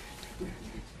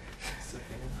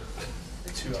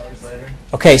 hours later.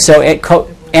 Okay. So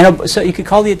so you could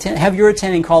call the have your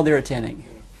attending call their attending.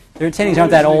 Their attendings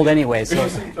aren't that old anyway, so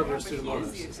Covers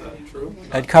Pseudomonas, is that true?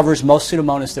 it covers most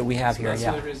Pseudomonas that we have So here. that's the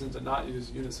Yeah. only reason to not use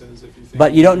Unison is if you think.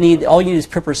 But you don't need, all you need is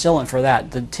piperacillin for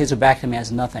that. The tazobactam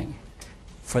has nothing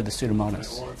for the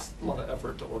Pseudomonas. Well, it's a lot of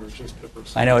effort to order just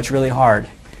piperacillin. I know, it's really hard.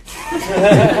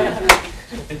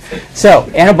 So,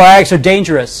 antibiotics are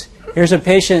dangerous. Here's a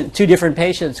patient, 2 different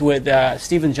patients with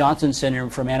Stevens-Johnson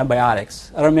syndrome from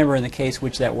antibiotics. I don't remember in the case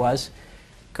which that was.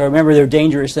 I remember they're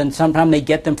dangerous, and sometimes they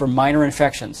get them for minor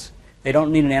infections. They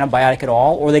don't need an antibiotic at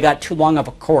all, or they got too long of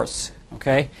a course.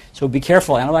 Okay? So be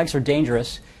careful. Antibiotics are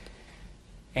dangerous.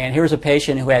 And here's a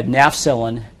patient who had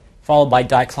nafcillin followed by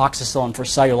dicloxacillin for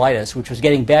cellulitis, which was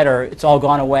getting better. It's all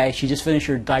gone away. She just finished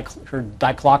her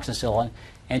dicloxacillin,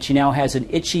 and she now has an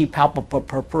itchy palpable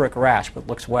purpuric rash, but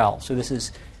looks well. So this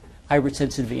is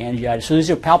hypersensitive angiitis. So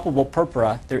these are palpable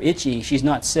purpura. They're itchy. She's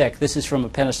not sick. This is from a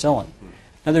penicillin.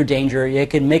 Another danger, you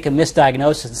can make a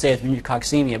misdiagnosis and say it's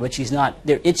mucoxemia, but she's not.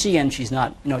 They're itchy and she's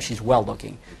not, she's well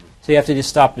looking. So you have to just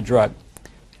stop the drug.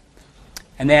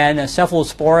 And then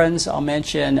cephalosporins, I'll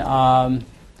mention.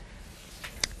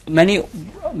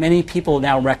 Many people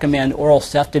now recommend oral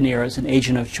ceftonir as an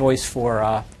agent of choice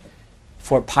for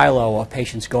pyelo of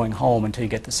patients going home until you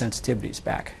get the sensitivities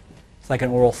back. It's like an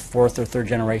oral 4th or 3rd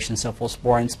generation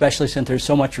cephalosporin, especially since there's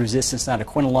so much resistance now to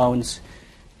quinolones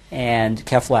and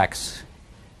Keflex.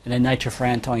 And then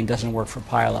nitrofurantoin doesn't work for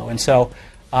pyelo. And so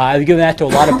I've given that to a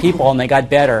lot of people, and they got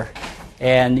better.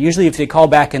 And usually if they call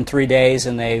back in 3 days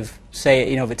and they've say,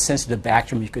 if it's sensitive to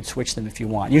Bactrim, you could switch them if you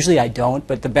want. Usually I don't,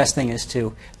 but the best thing is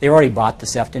they already bought the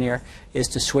ceftonir, is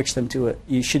to switch them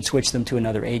you should switch them to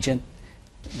another agent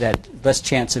that less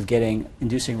chance of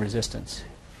inducing resistance.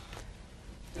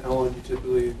 And how long do you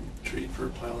typically treat for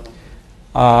pyelo?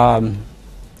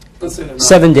 Let's say they're not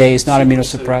 7 days, not super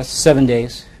immunosuppressed. 7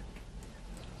 days.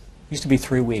 Used to be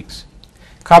 3 weeks.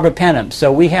 Carbapenem.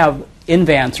 So we have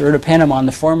Invance or ertapenem on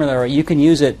the formulary. You can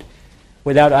use it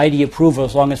without ID approval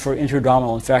as long as for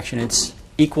intradermal infection. It's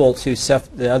equal to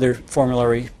the other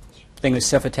formulary thing is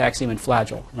cefotaxime and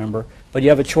Flagyl, remember? But you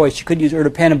have a choice. You could use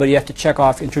ertapenem, but you have to check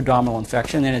off intradermal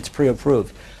infection, and it's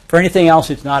pre-approved. For anything else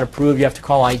it's not approved, you have to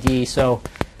call ID. So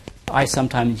I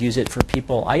sometimes use it for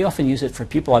people. I often use it for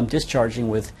people I'm discharging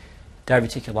with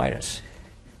diverticulitis,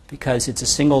 because it's a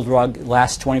single drug,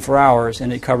 lasts 24 hours,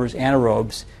 and it covers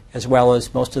anaerobes as well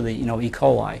as most of the E.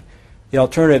 coli. The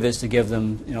alternative is to give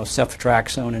them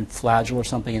ceftriaxone and Flagyl or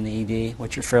something in the ED,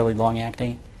 which are fairly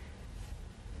long-acting.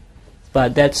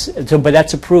 But that's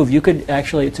approved. You could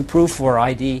actually, it's approved for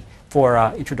ID for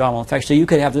intradermal infection. So you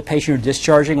could have the patient who's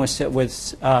discharging with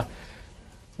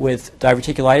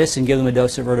diverticulitis and give them a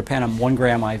dose of ertapenem, 1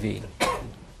 gram IV.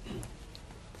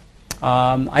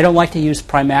 I don't like to use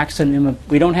Primaxin.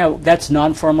 We don't have, that's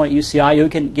non-formula at UCI. You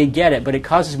can get it, but it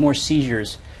causes more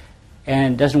seizures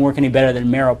and doesn't work any better than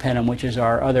meropenem, which is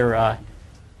our other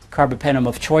carbapenem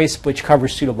of choice, which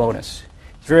covers Pseudomonas.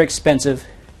 It's very expensive,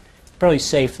 fairly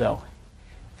safe though,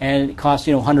 and it costs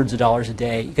hundreds of dollars a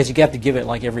day because you have to give it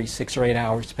like every 6 or 8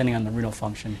 hours, depending on the renal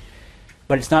function.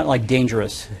 But it's not like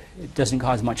dangerous. It doesn't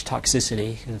cause much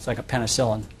toxicity. It's like a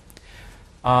penicillin.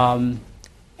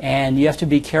 And you have to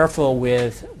be careful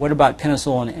with, what about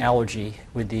penicillin allergy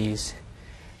with these?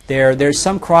 There's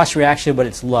some cross-reaction, but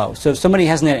it's low. So if somebody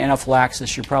hasn't had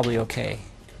anaphylaxis, you're probably okay.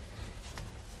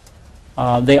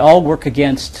 They all work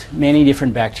against many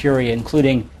different bacteria,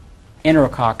 including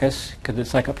Enterococcus, because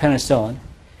it's like a penicillin,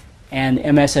 and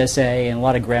MSSA, and a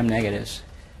lot of gram-negatives.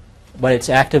 But it's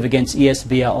active against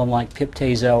ESBL, unlike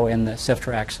piptazo and the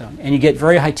ceftriaxone. And you get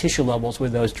very high tissue levels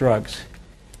with those drugs.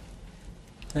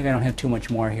 I think I don't have too much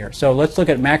more here. So let's look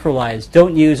at macrolides.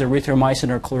 Don't use erythromycin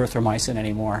or clarithromycin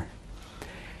anymore.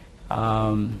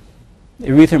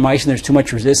 Erythromycin, there's too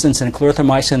much resistance, and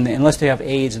clarithromycin, unless they have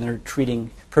AIDS and they're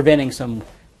preventing some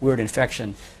weird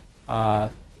infection,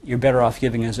 you're better off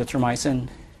giving azithromycin.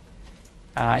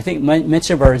 I think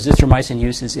mention about azithromycin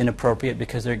use is inappropriate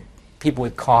because they're people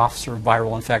with coughs or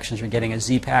viral infections are getting a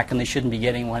Z-Pak and they shouldn't be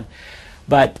getting one.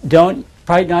 But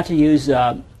probably not to use,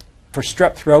 for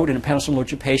strep throat in a penicillin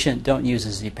allergic patient, don't use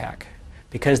a Z-Pak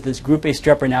because this group A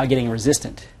strep are now getting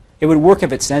resistant. It would work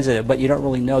if it's sensitive, but you don't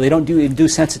really know. They don't do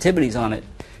sensitivities on it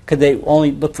because they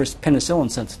only look for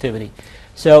penicillin sensitivity.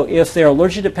 So if they're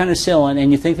allergic to penicillin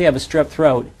and you think they have a strep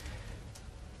throat,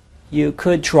 you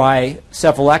could try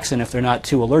cephalexin if they're not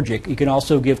too allergic. You can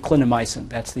also give clindamycin.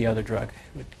 That's the other drug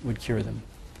that would cure them.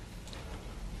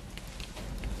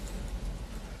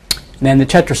 And then the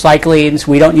tetracyclines,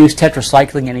 we don't use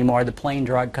tetracycline anymore, the plain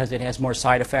drug, because it has more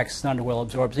side effects. It's not well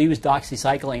absorbed. So we use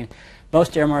doxycycline.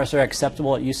 Most MRS are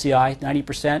acceptable at UCI,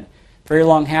 90%. Very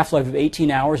long half-life of 18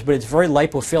 hours, but it's very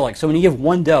lipophilic. So when you give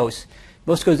one dose,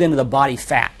 most goes into the body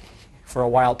fat for a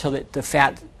while till the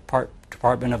fat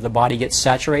compartment of the body gets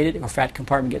saturated, or fat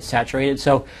compartment gets saturated.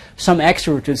 So some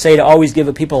experts would say to always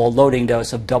give people a loading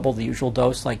dose of double the usual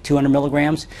dose, like 200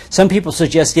 milligrams. Some people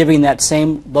suggest giving that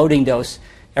same loading dose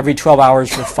every 12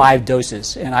 hours for 5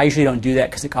 doses. And I usually don't do that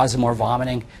because it causes more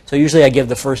vomiting. So usually I give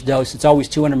the first dose. It's always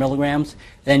 200 milligrams.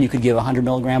 Then you could give 100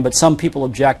 milligrams. But some people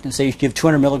object and say you should give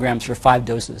 200 milligrams for 5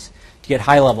 doses to get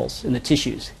high levels in the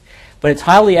tissues. But it's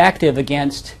highly active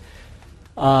against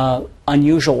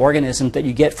unusual organisms that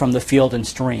you get from the field and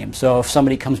stream. So if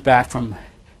somebody comes back from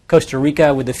Costa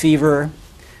Rica with a fever,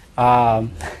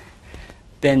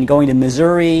 then going to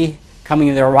Missouri, coming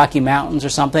to the Rocky Mountains or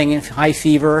something, high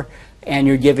fever, and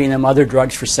you're giving them other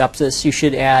drugs for sepsis, you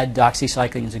should add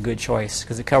doxycycline as a good choice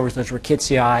because it covers those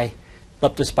rickettsia,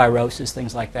 leptospirosis,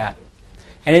 things like that.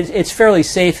 And it's fairly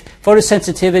safe.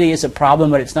 Photosensitivity is a problem,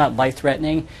 but it's not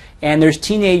life-threatening. And there's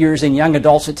teenagers and young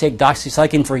adults that take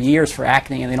doxycycline for years for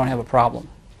acne, and they don't have a problem.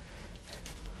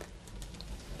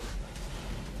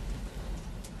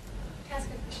 Can I ask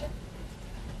a question?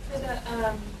 For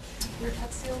the your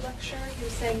Tetsil lecture, you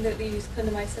were saying that we use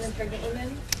clindamycin in pregnant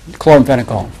women.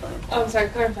 Chloramphenicol. Oh, I'm sorry,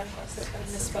 chloramphenicol. So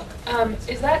I misspoke.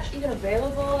 Is that even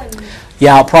available? And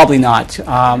Yeah, probably not.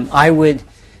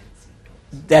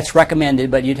 That's recommended,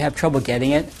 but you'd have trouble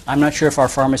getting it. I'm not sure if our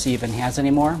pharmacy even has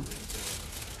any more.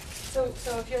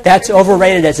 so if you're That's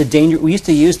overrated as a danger. We used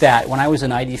to use that when I was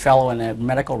an ID fellow and a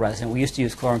medical resident. We used to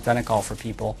use chloramphenicol for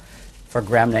people for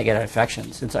gram-negative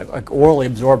infections. It's like orally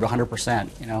absorbed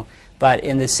 100%, you know. But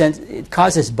in the sense, it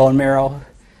causes bone marrow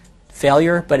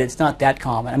failure, but it's not that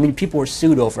common. I mean, people were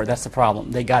sued over it. That's the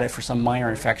problem. They got it for some minor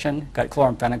infection, got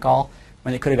chloramphenicol,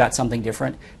 when they could have got something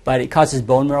different. But it causes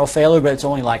bone marrow failure, but it's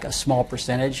only like a small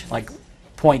percentage, like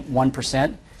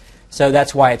 0.1%. So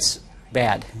that's why it's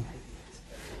bad.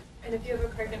 And if you have a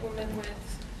pregnant woman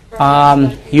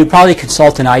with You probably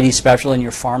consult an ID specialist in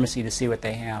your pharmacy to see what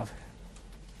they have.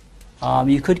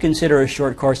 You could consider a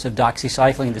short course of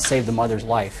doxycycline to save the mother's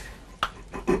life.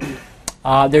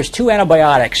 There's 2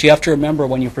 antibiotics you have to remember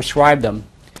when you prescribe them.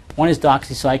 One is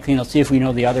doxycycline. Let's see if we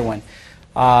know the other one.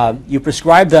 You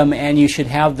prescribe them, and you should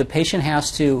have the patient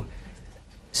has to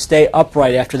stay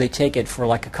upright after they take it for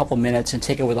like a couple minutes and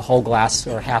take it with a whole glass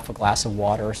or half a glass of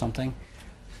water or something.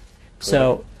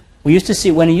 So we used to see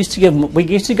we used to give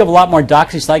a lot more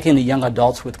doxycycline to young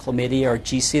adults with chlamydia or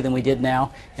GC than we did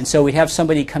now. And so we'd have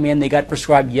somebody come in. They got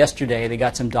prescribed yesterday. They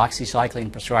got some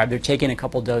doxycycline prescribed. They're taking a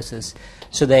couple doses.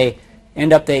 So they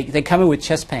end up they come in with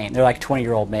chest pain. They're like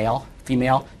 20-year-old male,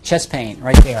 female, chest pain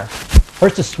right there.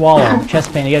 First to swallow,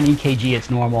 chest pain. They got an EKG.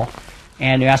 It's normal.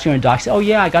 And they're asking a doc, oh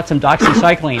yeah, I got some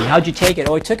doxycycline. How'd you take it?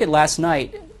 Oh, I took it last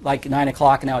night, like 9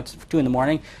 o'clock. Now it's 2 in the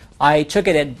morning. I took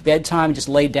it at bedtime, just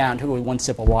laid down, took it with 1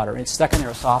 sip of water. It's stuck in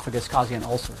their esophagus, causing an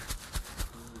ulcer.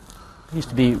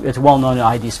 It's well known to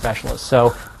ID specialists.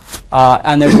 So,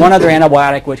 and there's one other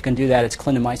antibiotic which can do that. It's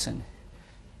clindamycin.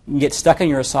 You can get stuck in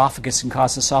your esophagus and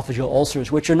cause esophageal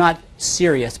ulcers, which are not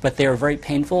serious, but they are very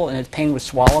painful, and it's pain with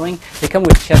swallowing. They come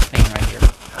with chest pain right here.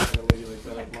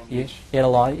 You get a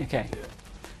lot? Okay.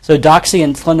 So doxy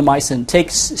and clindamycin,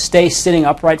 stay sitting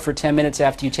upright for 10 minutes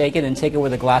after you take it, and take it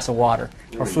with a glass of water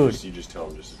or food. You just tell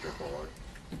them just to drink more water.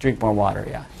 Drink more water,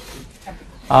 yeah.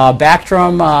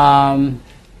 Bactrim,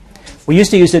 we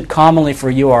used to use it commonly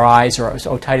for URIs or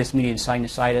otitis media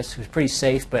sinusitis. It was pretty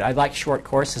safe, but I like short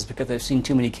courses because I've seen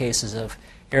too many cases of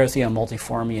erythema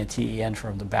multiforme and TEN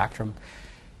from the Bactrim.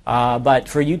 But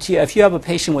for UTI, if you have a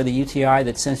patient with a UTI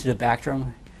that's sensitive to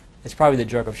Bactrim, it's probably the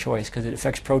drug of choice because it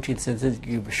affects protein sensitivity.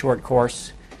 You give a short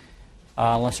course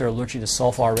unless they're allergic to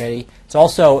sulfa already. It's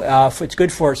also it's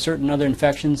good for certain other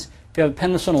infections. If you have a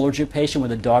penicillin allergic patient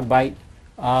with a dog bite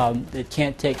that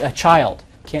can't take a child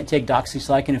can't take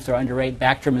doxycycline if they're underweight,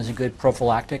 Bactrim is a good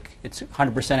prophylactic. It's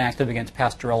 100% active against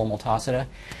Pasteurella multocida.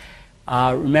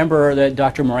 Remember that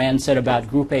Dr. Moran said about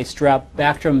group A strep,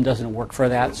 Bactrim doesn't work for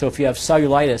that. So if you have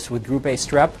cellulitis with group A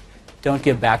strep, don't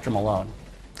give Bactrim alone.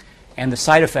 And the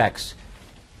side effects,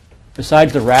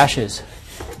 besides the rashes,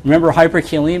 remember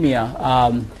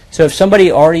hyperkalemia. So if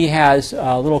somebody already has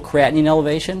a little creatinine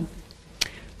elevation,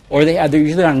 or they're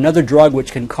usually on another drug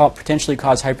which can potentially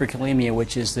cause hyperkalemia,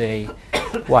 which is the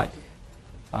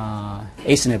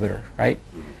ACE inhibitor, right?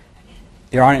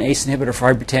 They're on an ACE inhibitor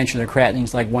for hypertension. Their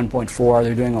creatinine's like 1.4.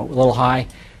 They're doing a little high.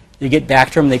 You get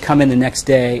Bactrim. They come in the next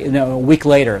day. No, a week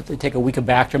later, they take a week of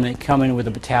Bactrim. They come in with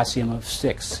a potassium of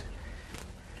 6.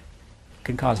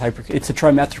 Can cause It's the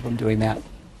trimethoprim doing that.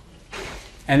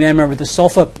 And then remember, the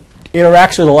sulfa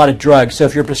interacts with a lot of drugs. So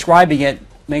if you're prescribing it,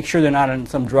 make sure they're not on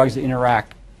some drugs that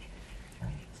interact.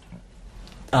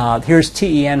 Here's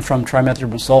TEN from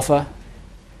trimethoprim sulfa.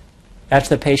 That's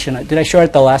the patient. Did I show her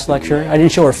at the last lecture? I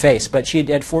didn't show her face, but she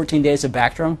had 14 days of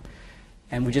Bactrim,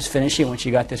 and we just finished it when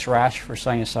she got this rash for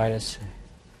sinusitis.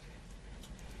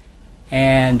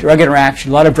 And drug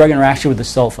interaction, a lot of drug interaction with the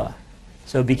sulfa.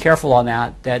 So be careful on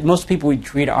that. That most people we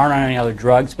treat aren't on any other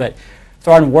drugs, but if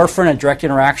they're on warfarin, a direct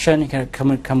interaction, you can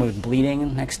come with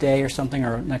bleeding next day or something,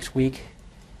 or next week.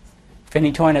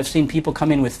 Phenytoin, I've seen people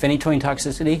come in with phenytoin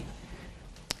toxicity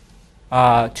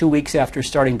 2 weeks after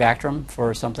starting Bactrim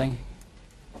for something.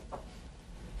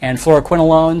 And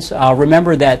fluoroquinolones,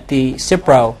 remember that the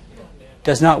Cipro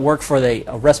does not work for the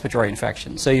respiratory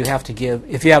infection. So you have to give,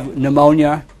 if you have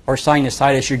pneumonia or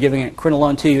sinusitis, you're giving it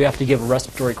quinolone too, you have to give a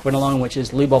respiratory quinolone, which is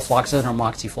levofloxacin or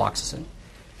moxifloxacin.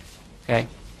 Okay?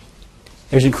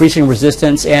 There's increasing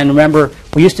resistance, and remember,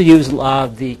 we used to use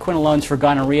the quinolones for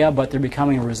gonorrhea, but they're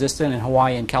becoming resistant in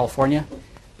Hawaii and California.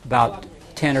 About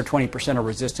 10 or 20% are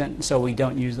resistant, so we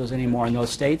don't use those anymore in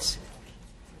those states.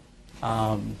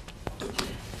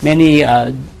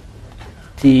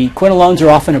 The quinolones are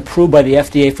often approved by the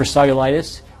FDA for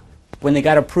cellulitis. When they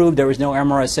got approved, there was no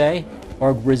MRSA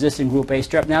or resistant group A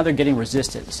strep. Now they're getting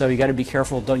resistant, so you got to be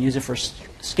careful. Don't use it for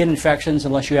skin infections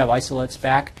unless you have isolates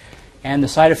back. And the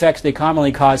side effects, they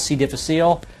commonly cause C.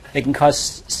 difficile. They can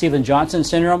cause Stevens-Johnson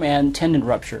syndrome and tendon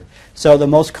rupture. So the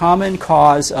most common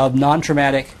cause of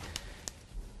non-traumatic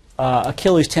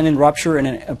Achilles tendon rupture in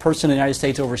a person in the United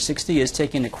States over 60 is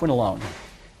taking a quinolone.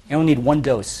 You only need 1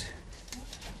 dose.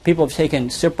 People have taken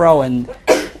Cipro, and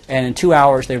in 2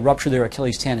 hours they rupture their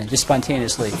Achilles tendon just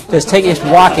spontaneously. Just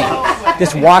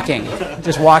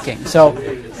walking.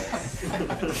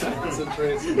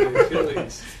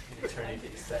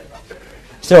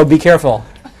 So, be careful.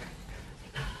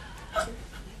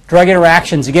 Drug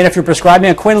interactions. Again, if you're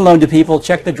prescribing a quinolone to people,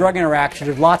 check the drug interactions.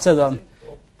 There's lots of them,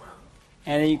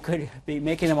 and you could be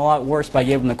making them a lot worse by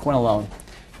giving them the quinolone.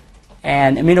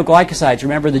 And aminoglycosides,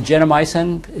 remember the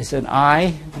gentamicin is an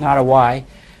I, not a Y.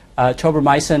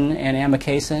 Tobramycin and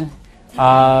amikacin.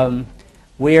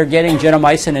 We are getting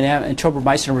gentamicin and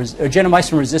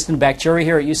gentamicin-resistant bacteria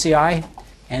here at UCI.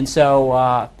 And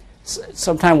so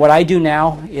sometimes what I do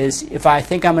now is if I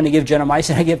think I'm going to give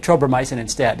gentamicin, I give tobramycin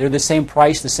instead. They're the same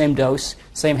price, the same dose,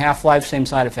 same half-life, same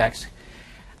side effects.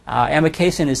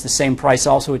 Amikacin is the same price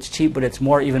also. It's cheap, but it's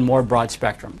even more broad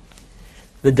spectrum.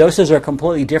 The doses are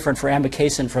completely different for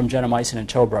amikacin from gentamicin and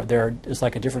tobra. It's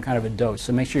like a different kind of a dose,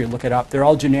 so make sure you look it up. They're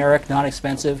all generic, not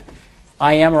expensive.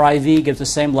 IM or IV gives the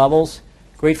same levels.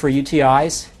 Great for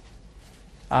UTIs.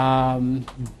 I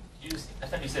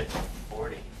thought you said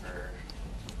 40 for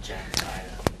Gen.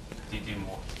 Do you do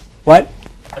more? What?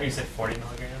 I thought you said 40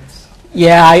 milligrams.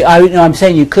 Yeah, I'm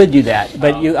saying you could do that,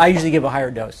 but I usually give a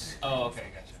higher dose. Oh, okay,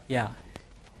 gotcha. Yeah.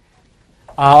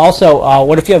 Also,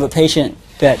 what if you have a patient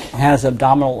that has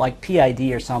abdominal, like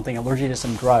PID or something, allergic to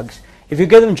some drugs? If you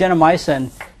give them gentamicin,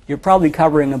 you're probably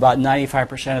covering about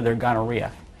 95% of their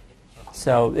gonorrhea.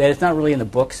 So it's not really in the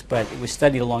books, but it was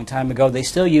studied a long time ago. They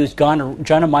still use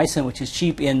gentamicin, which is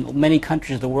cheap in many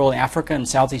countries of the world, in Africa and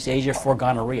Southeast Asia, for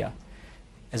gonorrhea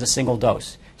as a single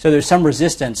dose. So there's some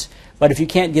resistance, but if you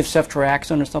can't give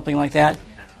ceftriaxone or something like that,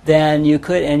 then you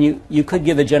could, and you could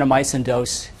give a gentamicin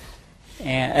dose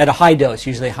at a high dose,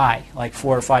 usually high, like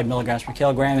 4 or 5 milligrams per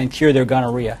kilogram, and cure their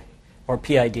gonorrhea or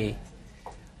PID.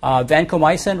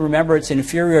 Vancomycin, remember, it's an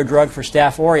inferior drug for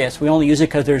Staph aureus. We only use it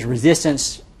because there's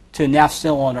resistance to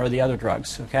nafcillin or the other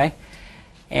drugs, okay?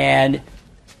 And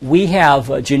we have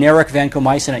a generic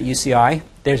vancomycin at UCI.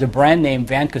 There's a brand name,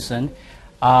 Vancomycin.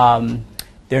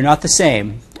 They're not the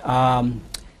same. When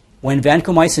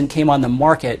vancomycin came on the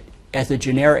market as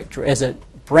a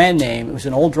brand name, it was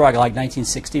an old drug, like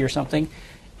 1960 or something.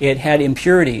 It had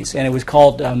impurities, and it was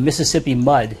called Mississippi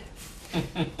mud.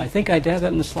 I think I have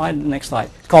that in the slide. The next slide.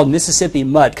 It's called Mississippi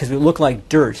mud because it would look like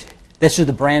dirt. This is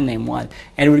the brand name one,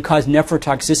 and it would cause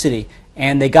nephrotoxicity.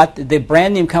 and the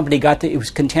brand name company it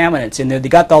was contaminants in there. They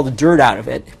got all the dirt out of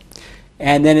it,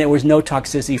 and then there was no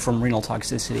toxicity from renal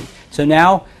toxicity. So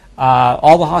now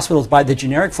all the hospitals buy the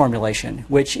generic formulation,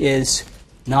 which is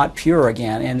not pure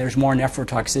again, and there's more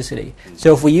nephrotoxicity.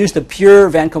 So if we use the pure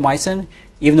vancomycin,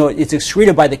 even though it's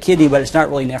excreted by the kidney, but it's not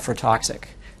really nephrotoxic.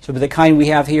 So the kind we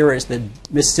have here is the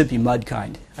Mississippi mud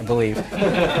kind, I believe.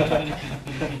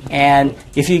 And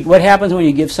what happens when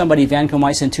you give somebody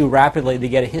vancomycin too rapidly, they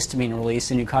get a histamine release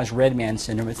and you cause red man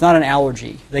syndrome. It's not an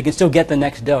allergy. They can still get the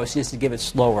next dose, just to give it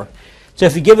slower. So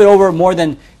if you give it if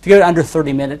you give it under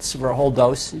 30 minutes for a whole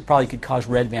dose, it probably could cause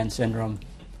red man syndrome.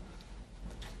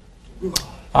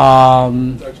 I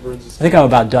think I'm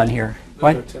about done here.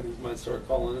 What? Might start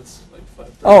calling. It's like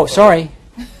 5:30. Oh, sorry.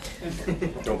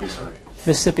 Don't be sorry.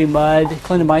 Mississippi mud,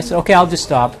 clindamycin. Okay, I'll just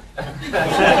stop.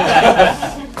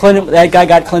 That guy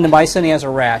got clindamycin. He has a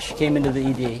rash. Came into the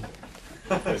ED.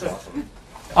 That's awesome.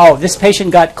 Oh, this patient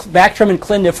got Bactrim and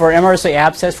Clinda for MRSA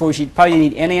abscess, for which he probably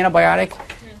need any antibiotic,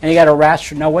 and he got a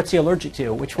rash. Now, what's he allergic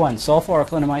to? Which one, sulfa or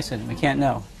clindamycin? We can't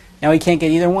know. Now he can't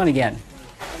get either one again.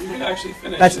 You can actually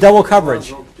finish. That's double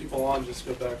coverage. People on, just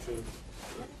go back to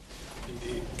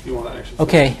ED if you want to actually.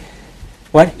 Okay. Finish.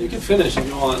 What? You can finish if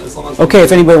you want, as long as. Okay,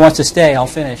 if anybody wants to stay, I'll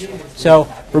finish. So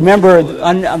remember,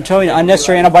 I'm telling you,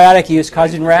 unnecessary antibiotic use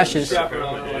causing rashes. Strap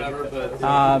around or whatever, but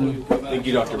Thank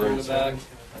you, Dr. Burns.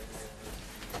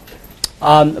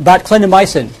 About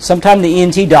clindamycin, sometimes the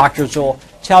ENT doctors will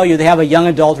tell you they have a young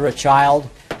adult or a child.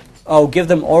 Oh, give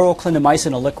them oral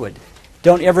clindamycin, a liquid.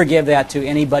 Don't ever give that to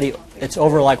anybody that's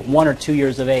over like 1 or 2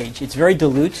 years of age. It's very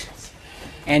dilute,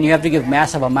 and you have to give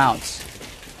massive amounts.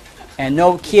 And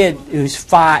no kid who's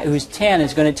 10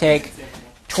 is going to take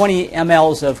 20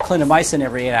 mLs of clindamycin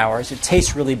every 8 hours. It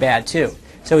tastes really bad too.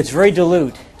 So it's very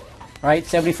dilute, right?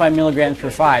 75 milligrams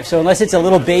per 5. So unless it's a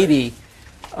little baby,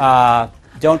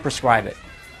 don't prescribe it.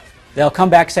 They'll come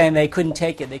back saying they couldn't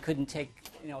take it. They couldn't take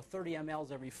 30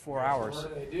 mLs every 4 hours.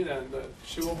 What do they do then? The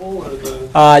chewable or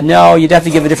the? No, you'd have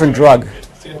to give a different drug.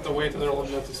 So you have to wait till they're old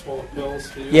enough to swallow pills.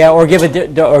 To use Yeah, or give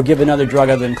another drug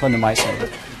other than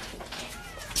clindamycin.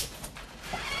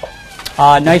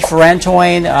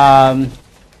 Nitrofurantoin,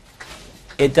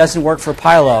 it doesn't work for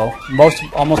pyelo.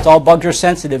 Almost all bugs are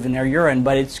sensitive in their urine,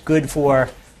 but it's good for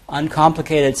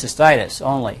uncomplicated cystitis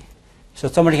only. So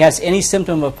if somebody has any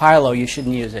symptom of pyelo, you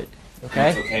shouldn't use it. Okay?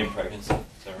 It's okay in pregnancy,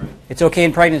 is that right? It's okay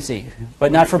in pregnancy,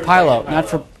 but not for pyelo, not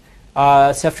for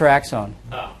ceftriaxone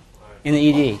in the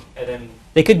ED. And then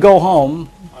They could go home.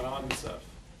 on and stuff.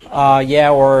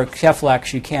 Yeah, or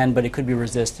Keflex you can, but it could be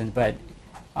resistant. But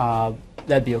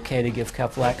that'd be okay to give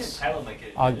Keflex, Tyler might get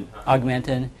it.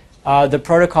 Augmentin. The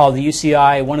protocol, the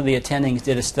UCI, one of the attendings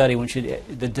did a study,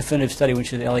 the definitive study,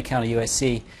 which is at LA County,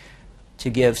 USC, to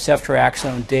give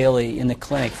ceftriaxone daily in the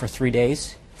clinic for 3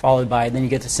 days, followed by, then you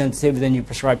get the sensitivity, then you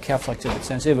prescribe Keflex if it's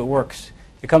sensitive. It works.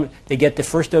 They get the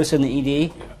first dose in the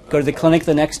ED, go to the clinic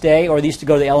the next day, or they used to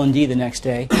go to the L&D the next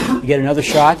day. You get another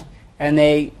shot, and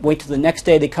they wait till the next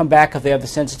day. They come back if they have the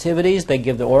sensitivities. They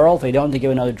give the oral. If they don't, they give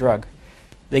another drug.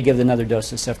 They give another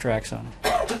dose of ceftriaxone.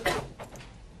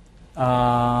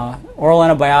 Oral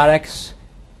antibiotics.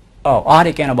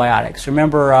 Otic antibiotics.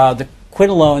 Remember, the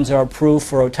quinolones are approved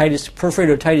for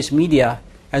perforated otitis media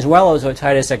as well as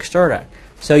otitis externa.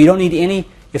 So you don't need any.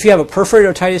 If you have a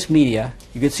perforated otitis media,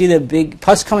 you can see the big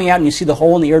pus coming out and you see the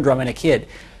hole in the eardrum in a kid.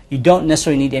 You don't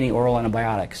necessarily need any oral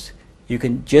antibiotics. You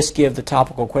can just give the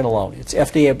topical quinolone. It's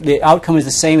FDA. The outcome is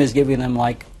the same as giving them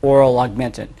like oral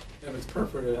Augmentin. If it's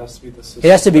perforated, it has to be the.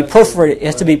 It has to be perforated. It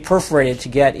has to be perforated to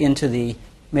get into the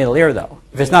middle ear, though.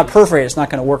 If it's not perforated, it's not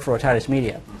going to work for otitis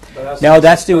media. Now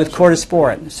that's to do with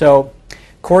cortisporin. So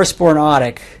cortisporin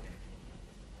otic,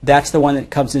 that's the one that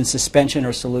comes in suspension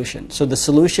or solution. So the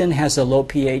solution has a low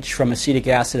pH from acetic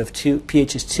acid of 2,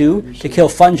 pH is 2, to kill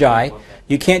fungi.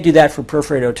 You can't do that for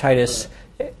perforated otitis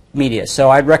media. So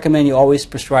I'd recommend you always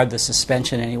prescribe the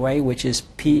suspension anyway, which is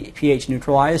pH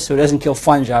neutralized. So it doesn't kill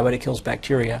fungi, but it kills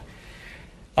bacteria.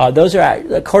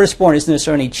 The cortisporin isn't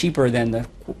necessarily cheaper than the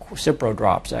Cipro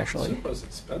drops, actually. Cipro's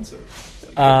expensive.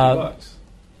 Like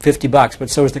 $50. $50, but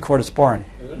so is the cortisporin.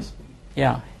 It is?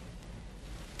 Yeah.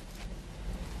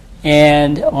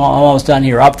 And I'm almost done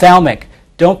here. Ophthalmic.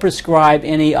 Don't prescribe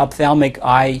any ophthalmic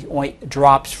eye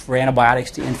drops for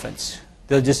antibiotics to infants.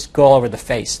 They'll just go all over the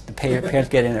face. The parents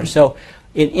get in there. So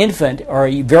an infant or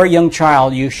a very young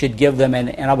child, you should give them an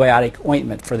antibiotic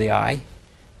ointment for the eye.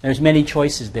 There's many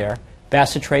choices there.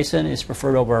 Bacitracin is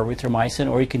preferred over erythromycin,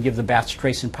 or you can give the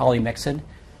bacitracin polymyxin,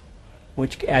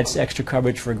 which adds extra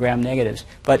coverage for gram-negatives.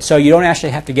 But so you don't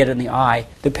actually have to get it in the eye.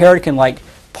 The parent can like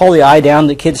pull the eye down,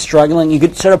 the kid's struggling. You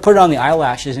could sort of put it on the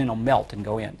eyelashes and it'll melt and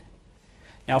go in.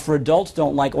 Now, for adults,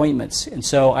 don't like ointments, and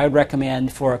so I would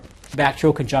recommend for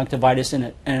bacterial conjunctivitis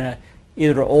in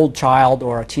either an old child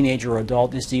or a teenager or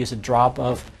adult is to use a drop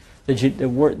of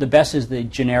the best is the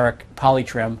generic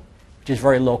Polytrim, which is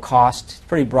very low cost. It's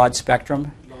pretty broad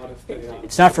spectrum.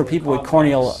 It's not for people with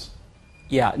corneal,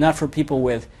 not for people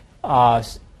with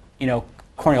corneal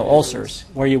ulcers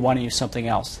where you want to use something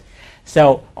else.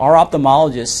 So our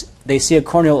ophthalmologists, they see a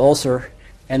corneal ulcer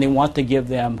and they want to give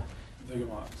them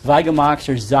Vigamox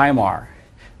or Zymar.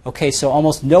 Okay, so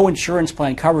almost no insurance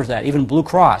plan covers that, even Blue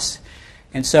Cross.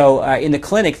 And so in the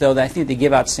clinic, though, I think they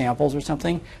give out samples or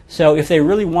something. So if they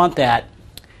really want that,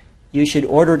 you should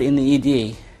order it in the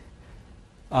ED.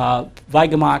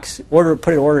 Vigamox,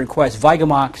 put an order in request.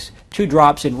 Vigamox, 2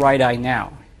 drops in right eye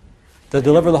now. They'll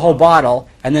deliver the whole bottle,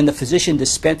 and then the physician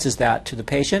dispenses that to the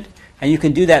patient. And you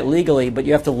can do that legally, but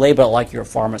you have to label it like you're a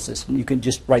pharmacist. You can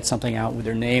just write something out with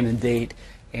their name and date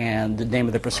and the name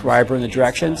of the prescriber and the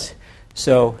directions.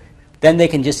 So then they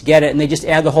can just get it, and they just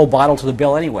add the whole bottle to the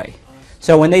bill anyway.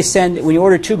 So when you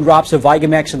order 2 drops of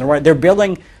Vigamox in the right, they're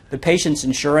billing the patient's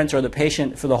insurance or the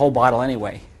patient for the whole bottle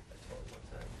anyway.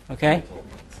 Okay?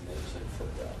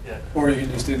 Or you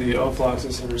can just do the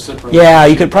Ofloxacin and reciprocal. Yeah,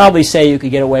 you could probably say you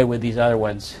could get away with these other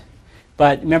ones.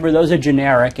 But remember, those are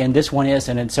generic, and this one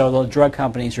isn't, and so the drug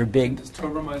companies are big Does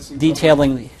tobramycin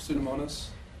detailing. Pseudomonas?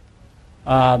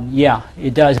 Yeah,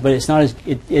 it does, but it's not as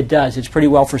it does. It's pretty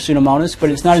well for Pseudomonas, but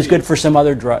it's not as good for some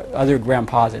other gram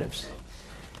positives.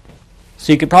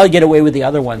 So you could probably get away with the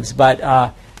other ones,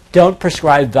 but don't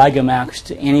prescribe Vigamox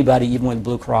to anybody, even with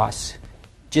Blue Cross.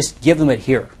 Just give them it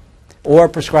here, or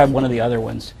prescribe one of the other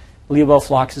ones: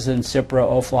 levofloxacin, Cipra,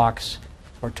 Oflox,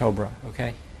 or Tobra.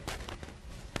 Okay.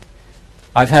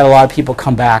 I've had a lot of people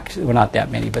come back. Well, not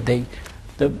that many, but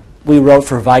we wrote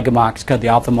for Vigamox because the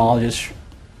ophthalmologist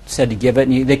said to give it,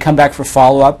 and they come back for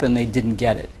follow-up, and they didn't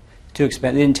get it. Too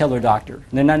expensive. They didn't tell their doctor. And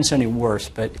they're not necessarily worse,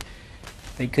 but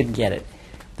they couldn't get it.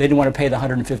 They didn't want to pay the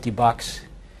 $150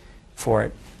 for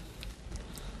it.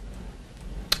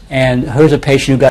 And here's a patient who got